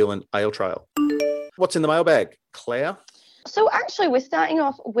New Zealand Ale Trail. What's in the mailbag, Claire? So actually, we're starting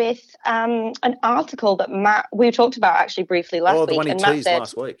off with an article that we talked about actually briefly last week. Oh, the one he teased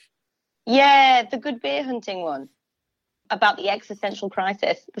last week. Yeah, the good beer hunting one, about the existential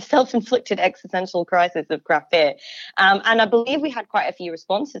crisis, the self-inflicted existential crisis of craft beer. And I believe we had quite a few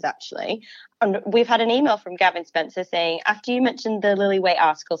responses, actually. And we've had an email from Gavin Spencer saying, after you mentioned the Lillyweight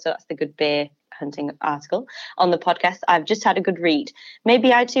article, so that's the good beer hunting article, on the podcast, I've just had a good read.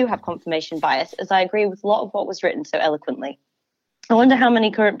 Maybe I too have confirmation bias, as I agree with a lot of what was written so eloquently. I wonder how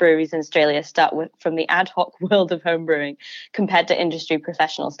many current breweries in Australia start from the ad hoc world of home brewing compared to industry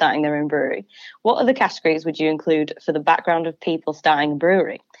professionals starting their own brewery. What other categories would you include for the background of people starting a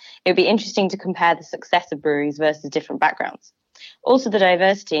brewery? It would be interesting to compare the success of breweries versus different backgrounds. Also, the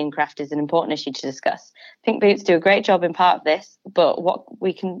diversity in craft is an important issue to discuss. Pink Boots do a great job in part of this, but what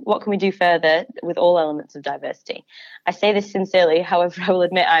can we do further with all elements of diversity? I say this sincerely, however, I will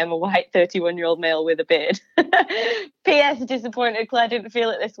admit I am a white 31-year-old male with a beard. P.S. Disappointed Claire didn't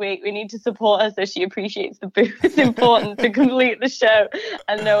feel it this week. We need to support her so she appreciates the booth. It's important to complete the show,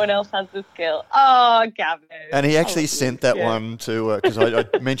 and no one else has the skill. Oh, Gavin. And he actually sent that one to, because I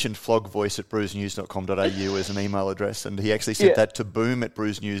mentioned flogvoice@brewsnews.com.au as an email address, and he actually sent that to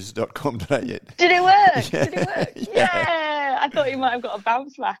boom@brewsnews.com.au. Did it work? Did it work? Yeah. I thought you might have got a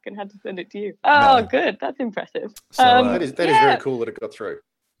bounce back and had to send it to you. Oh, no. Good. That's impressive. So that is very cool that it got through.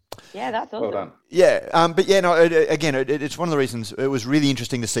 Yeah, that's awesome. Well done. Yeah, but yeah, no. It's one of the reasons. It was really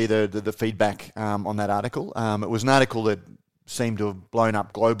interesting to see the feedback on that article. It was an article that seemed to have blown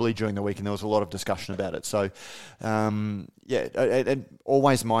up globally during the week, and there was a lot of discussion about it. So, and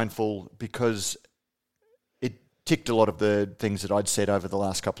always mindful, because it ticked a lot of the things that I'd said over the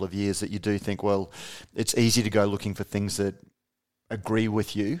last couple of years, that you do think, well, it's easy to go looking for things that agree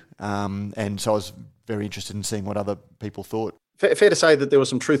with you, and so I was very interested in seeing what other people thought. Fair to say that there were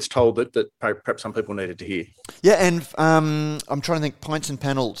some truths told that perhaps some people needed to hear. Yeah, and I'm trying to think, Pints and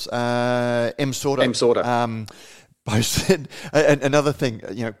Panels, M. Sorter. Posted another thing,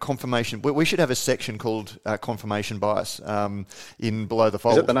 confirmation. We should have a section called confirmation bias in Below the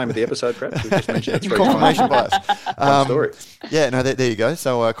Fold. Is that the name of the episode, perhaps? We've just mentioned it 3 times. Confirmation bias. Story. Yeah, no, there you go.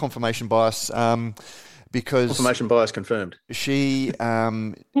 So confirmation bias. Because confirmation bias confirmed. She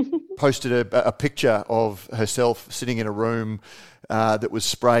posted a picture of herself sitting in a room that was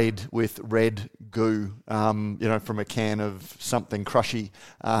sprayed with red goo, from a can of something crushy,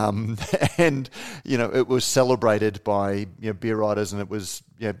 and it was celebrated by beer writers, and it was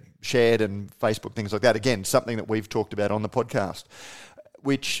shared and Facebook, things like that. Again, something that we've talked about on the podcast.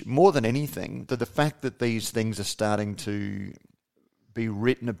 Which, more than anything, the fact that these things are starting to be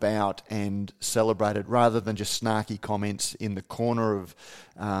written about and celebrated, rather than just snarky comments in the corner of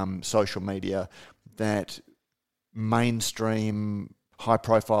social media, that mainstream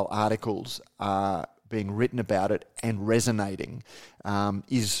high-profile articles are being written about it and resonating,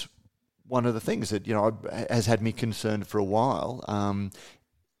 is one of the things that has had me concerned for a while.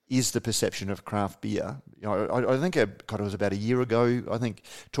 Is the perception of craft beer. I think it was about a year ago, I think,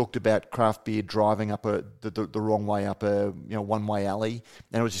 talked about craft beer driving up the wrong way up a one-way alley,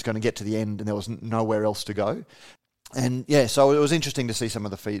 and it was just going to get to the end and there was nowhere else to go. And yeah, so it was interesting to see some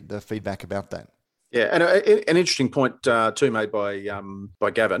of the feedback about that. Yeah, and an interesting point too made by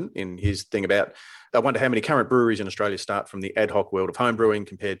Gavin in his thing about, I wonder how many current breweries in Australia start from the ad hoc world of home brewing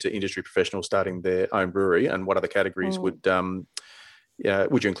compared to industry professionals starting their own brewery, and what other categories would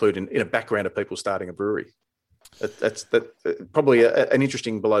you include in a background of people starting a brewery? That's probably an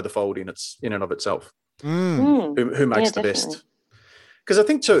interesting below the fold in and of itself. Who makes the best? Because I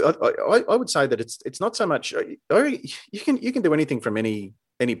think too, I would say that it's not so much you can do anything from any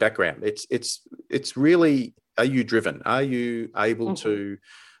background. It's really, are you driven? Are you able to?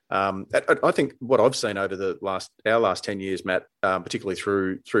 I think what I've seen over our last 10 years, Matt, particularly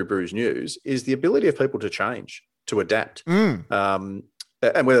through Brews News, is the ability of people to change, to adapt.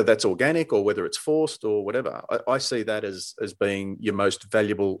 And whether that's organic or whether it's forced or whatever, I see that as being your most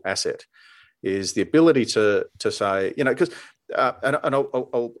valuable asset, is the ability to say, because, and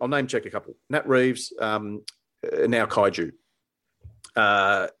I'll name check a couple. Nat Reeves, now Kaiju,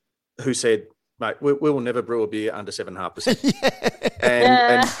 who said, mate, we will never brew a beer under 7.5%.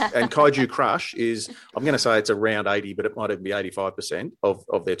 And Kaiju Crush is, I'm going to say it's around 80, but it might even be 85%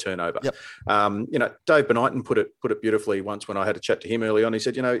 of their turnover. Yep. Dave Benighton put it beautifully once when I had a chat to him early on. He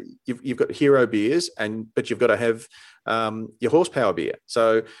said, you've got hero beers, but you've got to have your horsepower beer.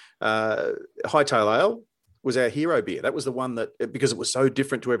 So Hightail Ale was our hero beer. That was the one that, because it was so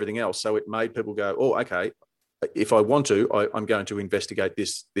different to everything else, so it made people go, oh, okay, if I want to, I'm going to investigate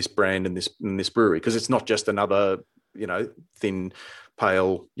this brand and this brewery, because it's not just another, thin,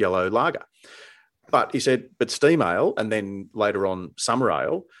 pale, yellow lager. But he said, but Steam Ale and then later on Summer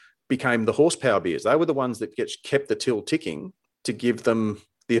Ale became the horsepower beers. They were the ones that kept the till ticking to give them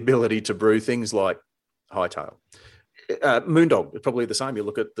the ability to brew things like Hightail. Moondog is probably the same. You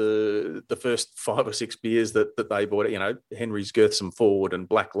look at the first 5 or 6 beers that they bought, Henry's Girthsome Ford and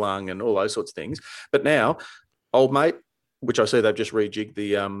Black Lung and all those sorts of things. But now, Old Mate, which I see they've just rejigged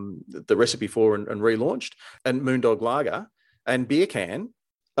the recipe for and relaunched, and Moondog Lager and Beer Can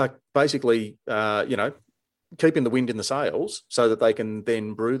are basically, keeping the wind in the sails so that they can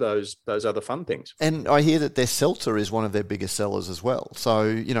then brew those other fun things. And I hear that their seltzer is one of their biggest sellers as well.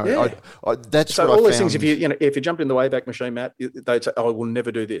 So, that's so what all I these found. things, if you jumped in the Wayback Machine, Matt, they'd say, oh, we'll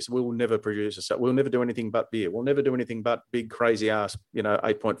never do this. We'll never produce a, we'll never do anything but beer. We'll never do anything but big, crazy ass,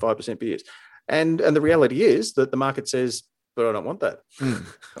 8.5% beers. And the reality is that the market says, but I don't want that.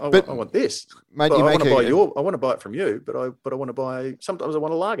 I want this. Mate, I want to buy it from you, but I want to buy, sometimes I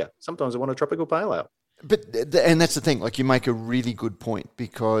want a lager. Sometimes I want a tropical pale ale. And that's the thing, like you make a really good point,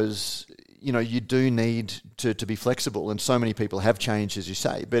 because, you do need to be flexible, and so many people have changed, as you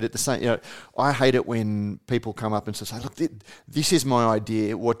say, but at the same, I hate it when people come up and say, look, this is my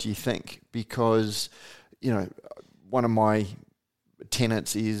idea, what do you think? Because, one of my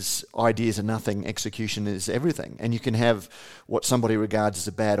tenets is ideas are nothing, execution is everything. And you can have what somebody regards as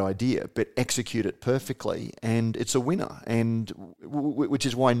a bad idea, but execute it perfectly, and it's a winner. And which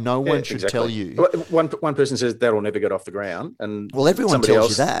is why no one should tell you. One person says that'll never get off the ground, and everyone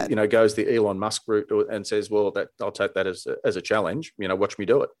tells you that. Goes the Elon Musk route and says, well, I'll take that as a challenge. Watch me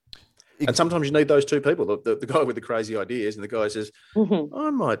do it. And sometimes you need those two people, the guy with the crazy ideas and the guy says,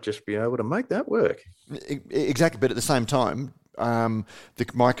 I might just be able to make that work. Exactly. But at the same time,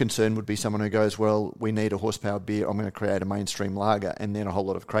 my concern would be someone who goes, well, we need a horsepower beer, I'm going to create a mainstream lager and then a whole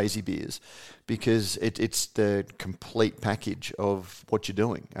lot of crazy beers, because it's the complete package of what you're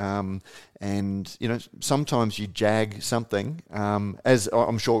doing. And, sometimes you jag something, as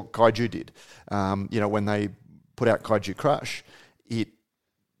I'm sure Kaiju did, when they put out Kaiju Crush, it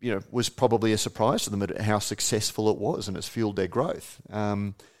was probably a surprise to them at how successful it was, and it's fueled their growth.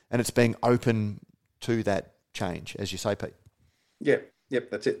 And it's being open to that change, as you say, Pete. Yeah,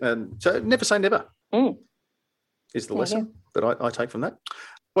 yep, that's it. So never say never is the lesson that I take from that.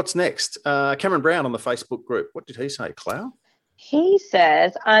 What's next? Cameron Brown on the Facebook group. What did he say, Clow? He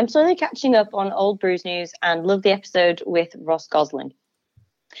says, I'm slowly catching up on old Brews news and love the episode with Ross Gosling.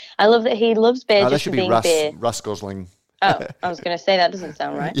 I love that he loves beer just for being beer. Russ Gosling. Oh, I was going to say that doesn't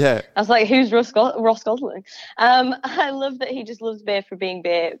sound right. Yeah. I was like, who's Ross Gosling? I love that he just loves beer for being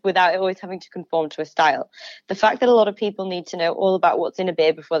beer without always having to conform to a style. The fact that a lot of people need to know all about what's in a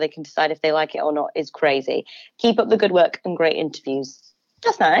beer before they can decide if they like it or not is crazy. Keep up the good work and great interviews.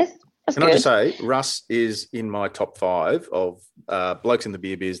 That's nice. That's Can good. I just say, Russ is in my top 5 of blokes in the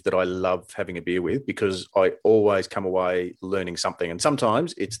beer biz that I love having a beer with, because I always come away learning something. And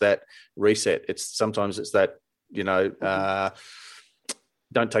sometimes it's that reset. Sometimes it's that,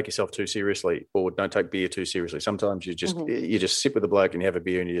 don't take yourself too seriously, or don't take beer too seriously. Sometimes you just sit with a bloke and you have a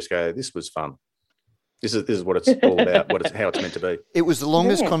beer and you just go, this was fun. This is what it's all about, how it's meant to be. It was the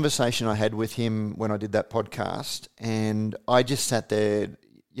longest conversation I had with him when I did that podcast, and I just sat there,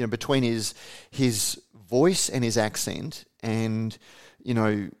 between his voice and his accent, and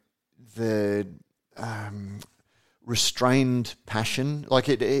the restrained passion, like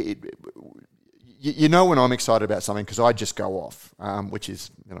when I'm excited about something, because I just go off, which is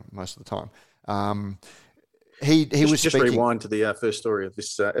most of the time. He was just speaking, rewind to the first story of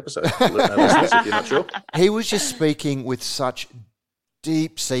this episode, if you're not sure. He was just speaking with such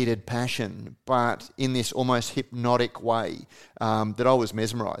deep-seated passion, but in this almost hypnotic way, that I was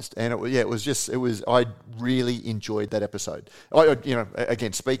mesmerised. And I really enjoyed that episode.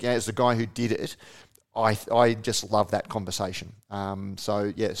 Again, speaking as the guy who did it, I just love that conversation.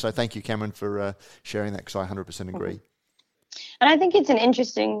 So thank you, Cameron, for sharing that, because I 100% agree. And I think it's an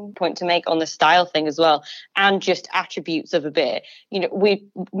interesting point to make on the style thing as well, and just attributes of a beer. We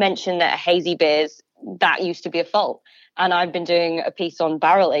mentioned that hazy beers, that used to be a fault. And I've been doing a piece on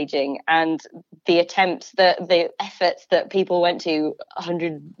barrel aging, and the attempts, the efforts that people went to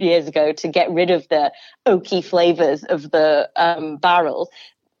 100 years ago to get rid of the oaky flavors of the barrels,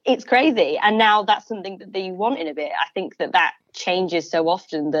 it's crazy. And now that's something that you want in a beer. I think that changes so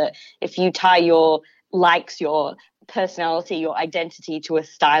often that if you tie your likes, your personality, your identity to a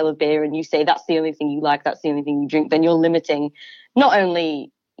style of beer, and you say that's the only thing you like, that's the only thing you drink, then you're limiting not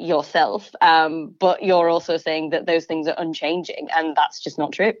only yourself, but you're also saying that those things are unchanging, and that's just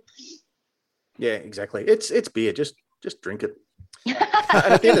not true. Yeah, exactly. It's beer. Just drink it. And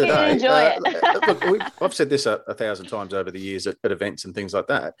at the end of the day, enjoy it. Look, I've said this 1,000 times over the years at events and things like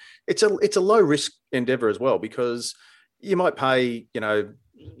that. It's a low risk endeavor as well, because you might pay, $7,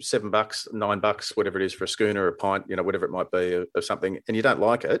 $9, whatever it is for a schooner, a pint, whatever it might be of something, and you don't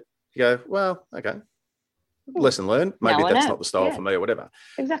like it. You go, well, okay, lesson learned. Maybe that's not the style for me or whatever.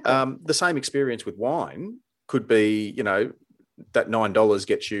 Exactly. The same experience with wine could be, that $9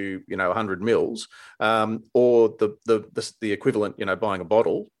 gets you, 100 mils, or the equivalent, buying a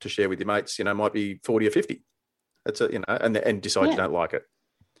bottle to share with your mates, might be 40 or 50. That's and decide you don't like it.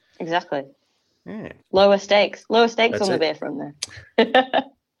 Exactly. Yeah. Lower stakes That's on the beer from there.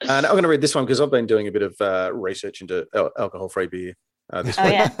 And I'm going to read this one because I've been doing a bit of research into alcohol-free beer this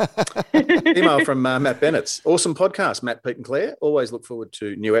week. Yeah. Email from Matt Bennett. Awesome podcast, Matt, Pete and Claire. Always look forward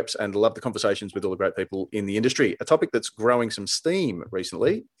to new eps and love the conversations with all the great people in the industry. A topic that's growing some steam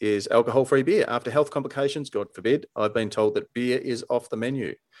recently is alcohol-free beer. After health complications, God forbid, I've been told that beer is off the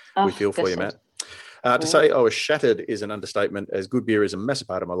menu. We feel for you, Matt. To say I was shattered is an understatement, as good beer is a massive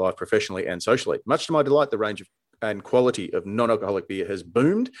part of my life professionally and socially. Much to my delight, the range and quality of non-alcoholic beer has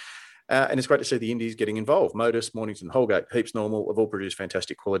boomed. And it's great to see the indies getting involved. Modus, Mornington, Holgate, Heaps Normal have all produced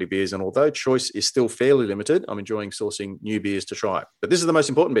fantastic quality beers. And although choice is still fairly limited, I'm enjoying sourcing new beers to try. But this is the most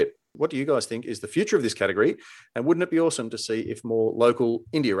important bit. What do you guys think is the future of this category? And wouldn't it be awesome to see if more local,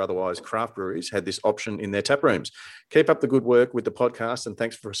 indie or otherwise, craft breweries had this option in their tap rooms? Keep up the good work with the podcast, and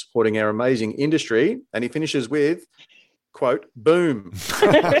thanks for supporting our amazing industry. And he finishes with, quote, boom.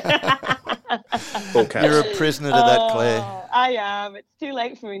 You're a prisoner to that, Claire. I am. It's too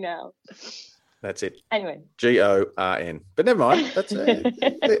late for me now. That's it. Anyway. GORN. But never mind. That's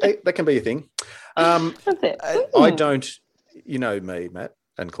that can be a thing. That's it. I don't, me, Matt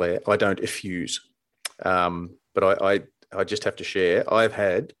and Claire, I don't effuse. But I just have to share. I've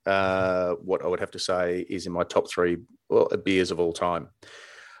had what I would have to say is in my top three beers of all time.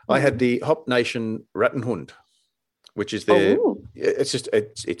 I had the Hop Nation Rattenhund, which is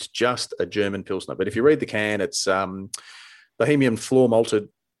it's just a German Pilsner. But if you read the can, it's Bohemian floor malted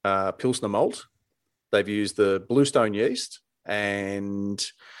Pilsner malt. They've used the Bluestone yeast and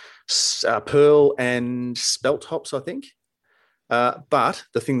pearl and spelt hops, I think. But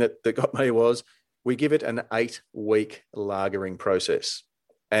the thing that got me was we give it an 8-week lagering process.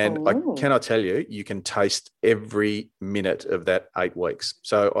 And I cannot tell you, you can taste every minute of that 8 weeks.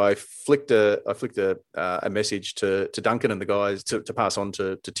 So I flicked a message to Duncan and the guys to pass on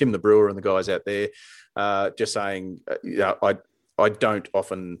to Tim the brewer and the guys out there, just saying, I don't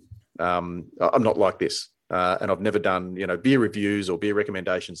often, I'm not like this, and I've never done beer reviews or beer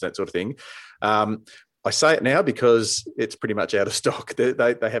recommendations, that sort of thing. I say it now because it's pretty much out of stock.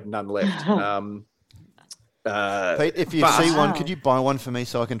 They have none left. Pete, if you see one, could you buy one for me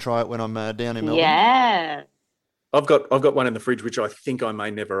so I can try it when I'm down in Melbourne? Yeah. I've got one in the fridge which I think I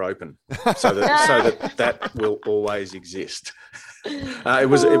may never open, so that will always exist. It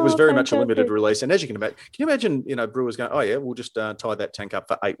was very much a limited release, and as you can imagine, brewers going, oh yeah, we'll just tie that tank up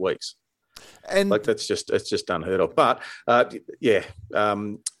for 8 weeks, and it's just unheard of. But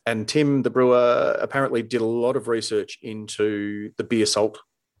and Tim the brewer apparently did a lot of research into the beer salt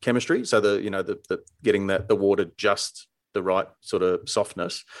chemistry, so the getting the water just the right sort of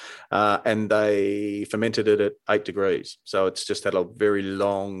softness, and they fermented it at 8 degrees. So it's just had a very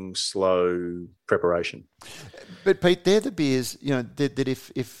long, slow preparation. But Pete, they're the beers,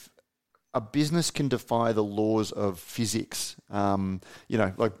 that if a business can defy the laws of physics,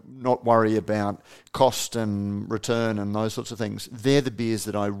 like not worry about cost and return and those sorts of things, they're the beers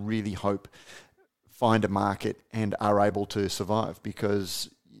that I really hope find a market and are able to survive, because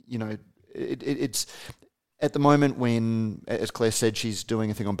it's at the moment when, as Claire said, she's doing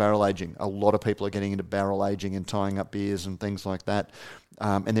a thing on barrel aging. A lot of people are getting into barrel aging and tying up beers and things like that.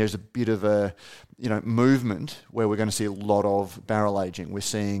 And there's a bit of a, movement where we're going to see a lot of barrel aging. We're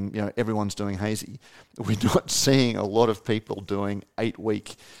seeing, everyone's doing hazy. We're not seeing a lot of people doing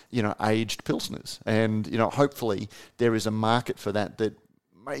 8-week, aged pilsners. And, hopefully there is a market for that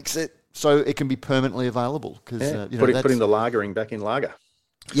makes it so it can be permanently available. Because putting the lagering back in lager.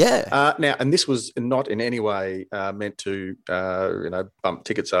 Yeah. Now, and this was not in any way meant to, bump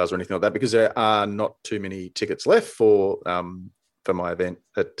ticket sales or anything like that, because there are not too many tickets left for my event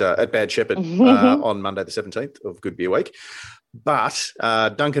at Bad Shepherd on Monday the 17th of Good Beer Week. But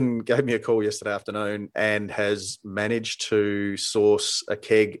Duncan gave me a call yesterday afternoon and has managed to source a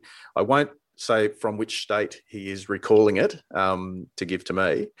keg. I won't say from which state he is recalling it to give to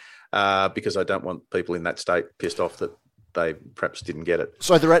me because I don't want people in that state pissed off that they perhaps didn't get it.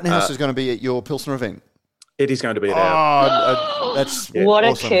 So the Rattenhouse is going to be at your Pilsner event? It is going to be at our... that's what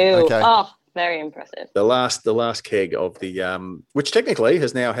awesome. A coup. Okay. Oh, very impressive. The last keg of the which technically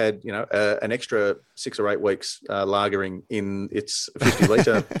has now had an extra 6 or 8 weeks lagering in its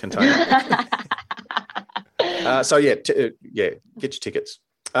 50-litre container. Get your tickets.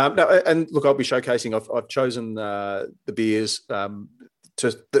 No, and look, I'll be showcasing. I've chosen the beers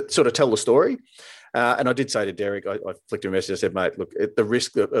to sort of tell the story. And I did say to Derek, I flicked him a message. I said, mate, look, the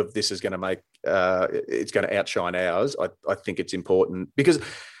risk of this is going to make it's going to outshine ours. I think it's important because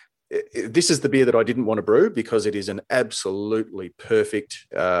this is the beer that I didn't want to brew because it is an absolutely perfect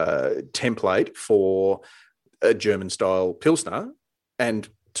template for a German-style Pilsner. And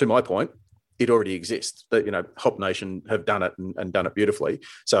to my point, it already exists. That Hop Nation have done it and done it beautifully.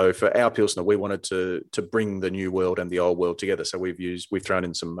 So for our Pilsner, we wanted to bring the new world and the old world together. So we've thrown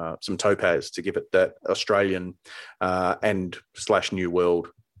in some topaz to give it that Australian and / new world.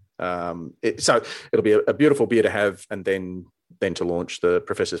 So it'll be a beautiful beer to have, and then to launch the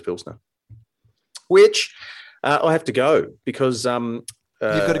Professor's Pilsner, which I have to go because you've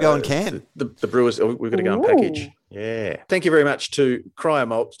got to go and can the brewers. We've got to go and package. Yeah. Thank you very much to Cryer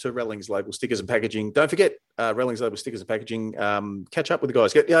Malt, to Rellings Label Stickers and Packaging. Don't forget Rellings Label Stickers and Packaging. Catch up with the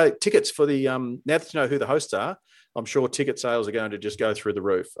guys. Get tickets for the now that you know who the hosts are. I'm sure ticket sales are going to just go through the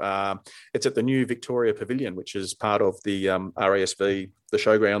roof. It's at the new Victoria Pavilion, which is part of the RASV, the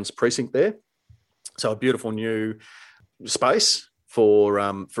Showgrounds precinct there. So a beautiful new space for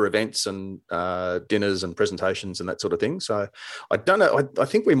events and dinners and presentations and that sort of thing. So I don't know. I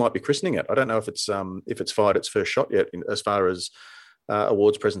think we might be christening it. I don't know if it's fired its first shot yet as far as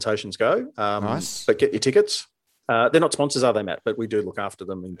awards presentations go. Nice. But get your tickets. They're not sponsors, are they, Matt? But we do look after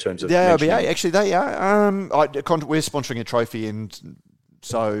them in terms of... The ARBA, actually, they are. We're sponsoring a trophy, and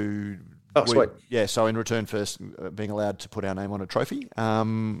so... Oh, sweet. Yeah, so in return for us being allowed to put our name on a trophy,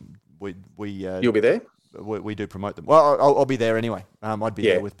 You'll be there? We do promote them. Well, I'll be there anyway. I'd be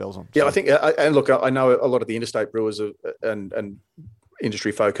there with bells on. Yeah, so. I think, and look, I know a lot of the interstate brewers and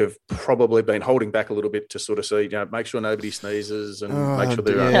industry folk have probably been holding back a little bit to sort of see, make sure nobody sneezes and make sure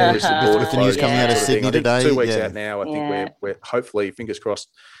they're listed board. With the news coming out of Sydney today. 2 weeks out now, I think we're hopefully, fingers crossed,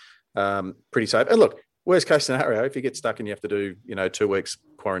 pretty safe. And look, worst case scenario, if you get stuck and you have to do, 2 weeks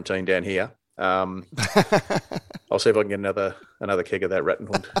quarantine down here, I'll see if I can get another keg of that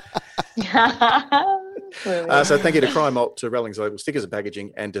Rattenhund. So thank you to Cryer Malt, to Rellings Label Stickers and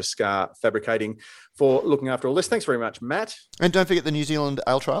Packaging, and to Scar Fabricating for looking after all this. Thanks very much, Matt. And don't forget the New Zealand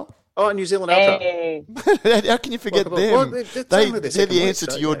Ale Trail. Oh, New Zealand Ale Trail. How can you forget them? They're the answer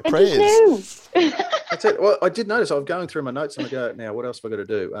to your prayers. That's it. Well, I did notice I was going through my notes and I go, now, what else have I got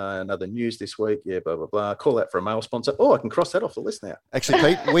to do? Another news this week. Yeah, blah, blah, blah. Call that for a mail sponsor. Oh, I can cross that off the list now. Actually,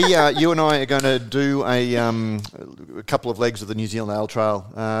 Pete, you and I are going to do a couple of legs of the New Zealand Ale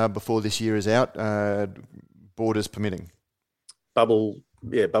Trail before this year is out, borders permitting. Bubble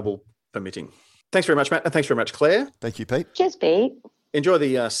permitting. Thanks very much, Matt. And thanks very much, Claire. Thank you, Pete. Cheers, Pete. Enjoy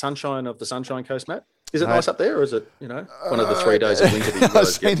the sunshine of the Sunshine Coast, Matt. Is it nice up there, or is it, one of the 3 days of winter that you guys I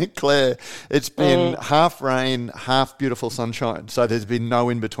was saying to Claire, it's been half rain, half beautiful sunshine, so there's been no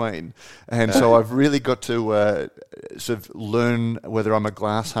in between. And so I've really got to sort of learn whether I'm a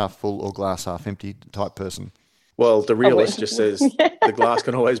glass half full or glass half empty type person. Well, the realist just says the glass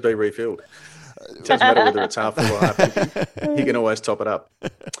can always be refilled. It doesn't matter whether it's half full or half empty. He can always top it up.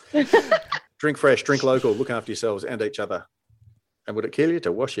 Drink fresh, drink local, look after yourselves and each other. And would it kill you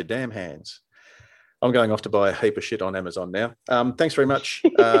to wash your damn hands? I'm going off to buy a heap of shit on Amazon now. Thanks very much.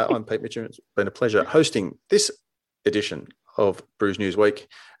 I'm Pete Mitchell. It's been a pleasure hosting this edition of Brews News Week.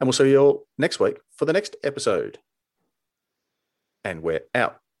 And we'll see you all next week for the next episode. And we're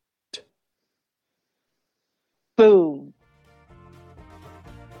out. Boom.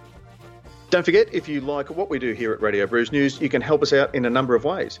 Don't forget, if you like what we do here at Radio Brews News, you can help us out in a number of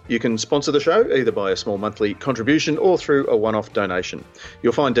ways. You can sponsor the show either by a small monthly contribution or through a one-off donation.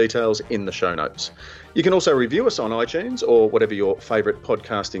 You'll find details in the show notes. You can also review us on iTunes or whatever your favourite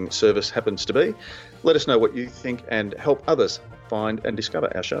podcasting service happens to be. Let us know what you think and help others find and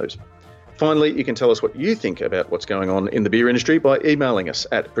discover our shows. Finally, you can tell us what you think about what's going on in the beer industry by emailing us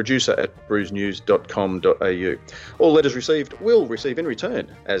at producer@brewsnews.com.au. All letters received will receive in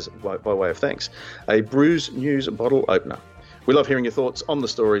return, as by way of thanks, a Brews News bottle opener. We love hearing your thoughts on the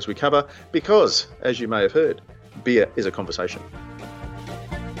stories we cover because, as you may have heard, beer is a conversation.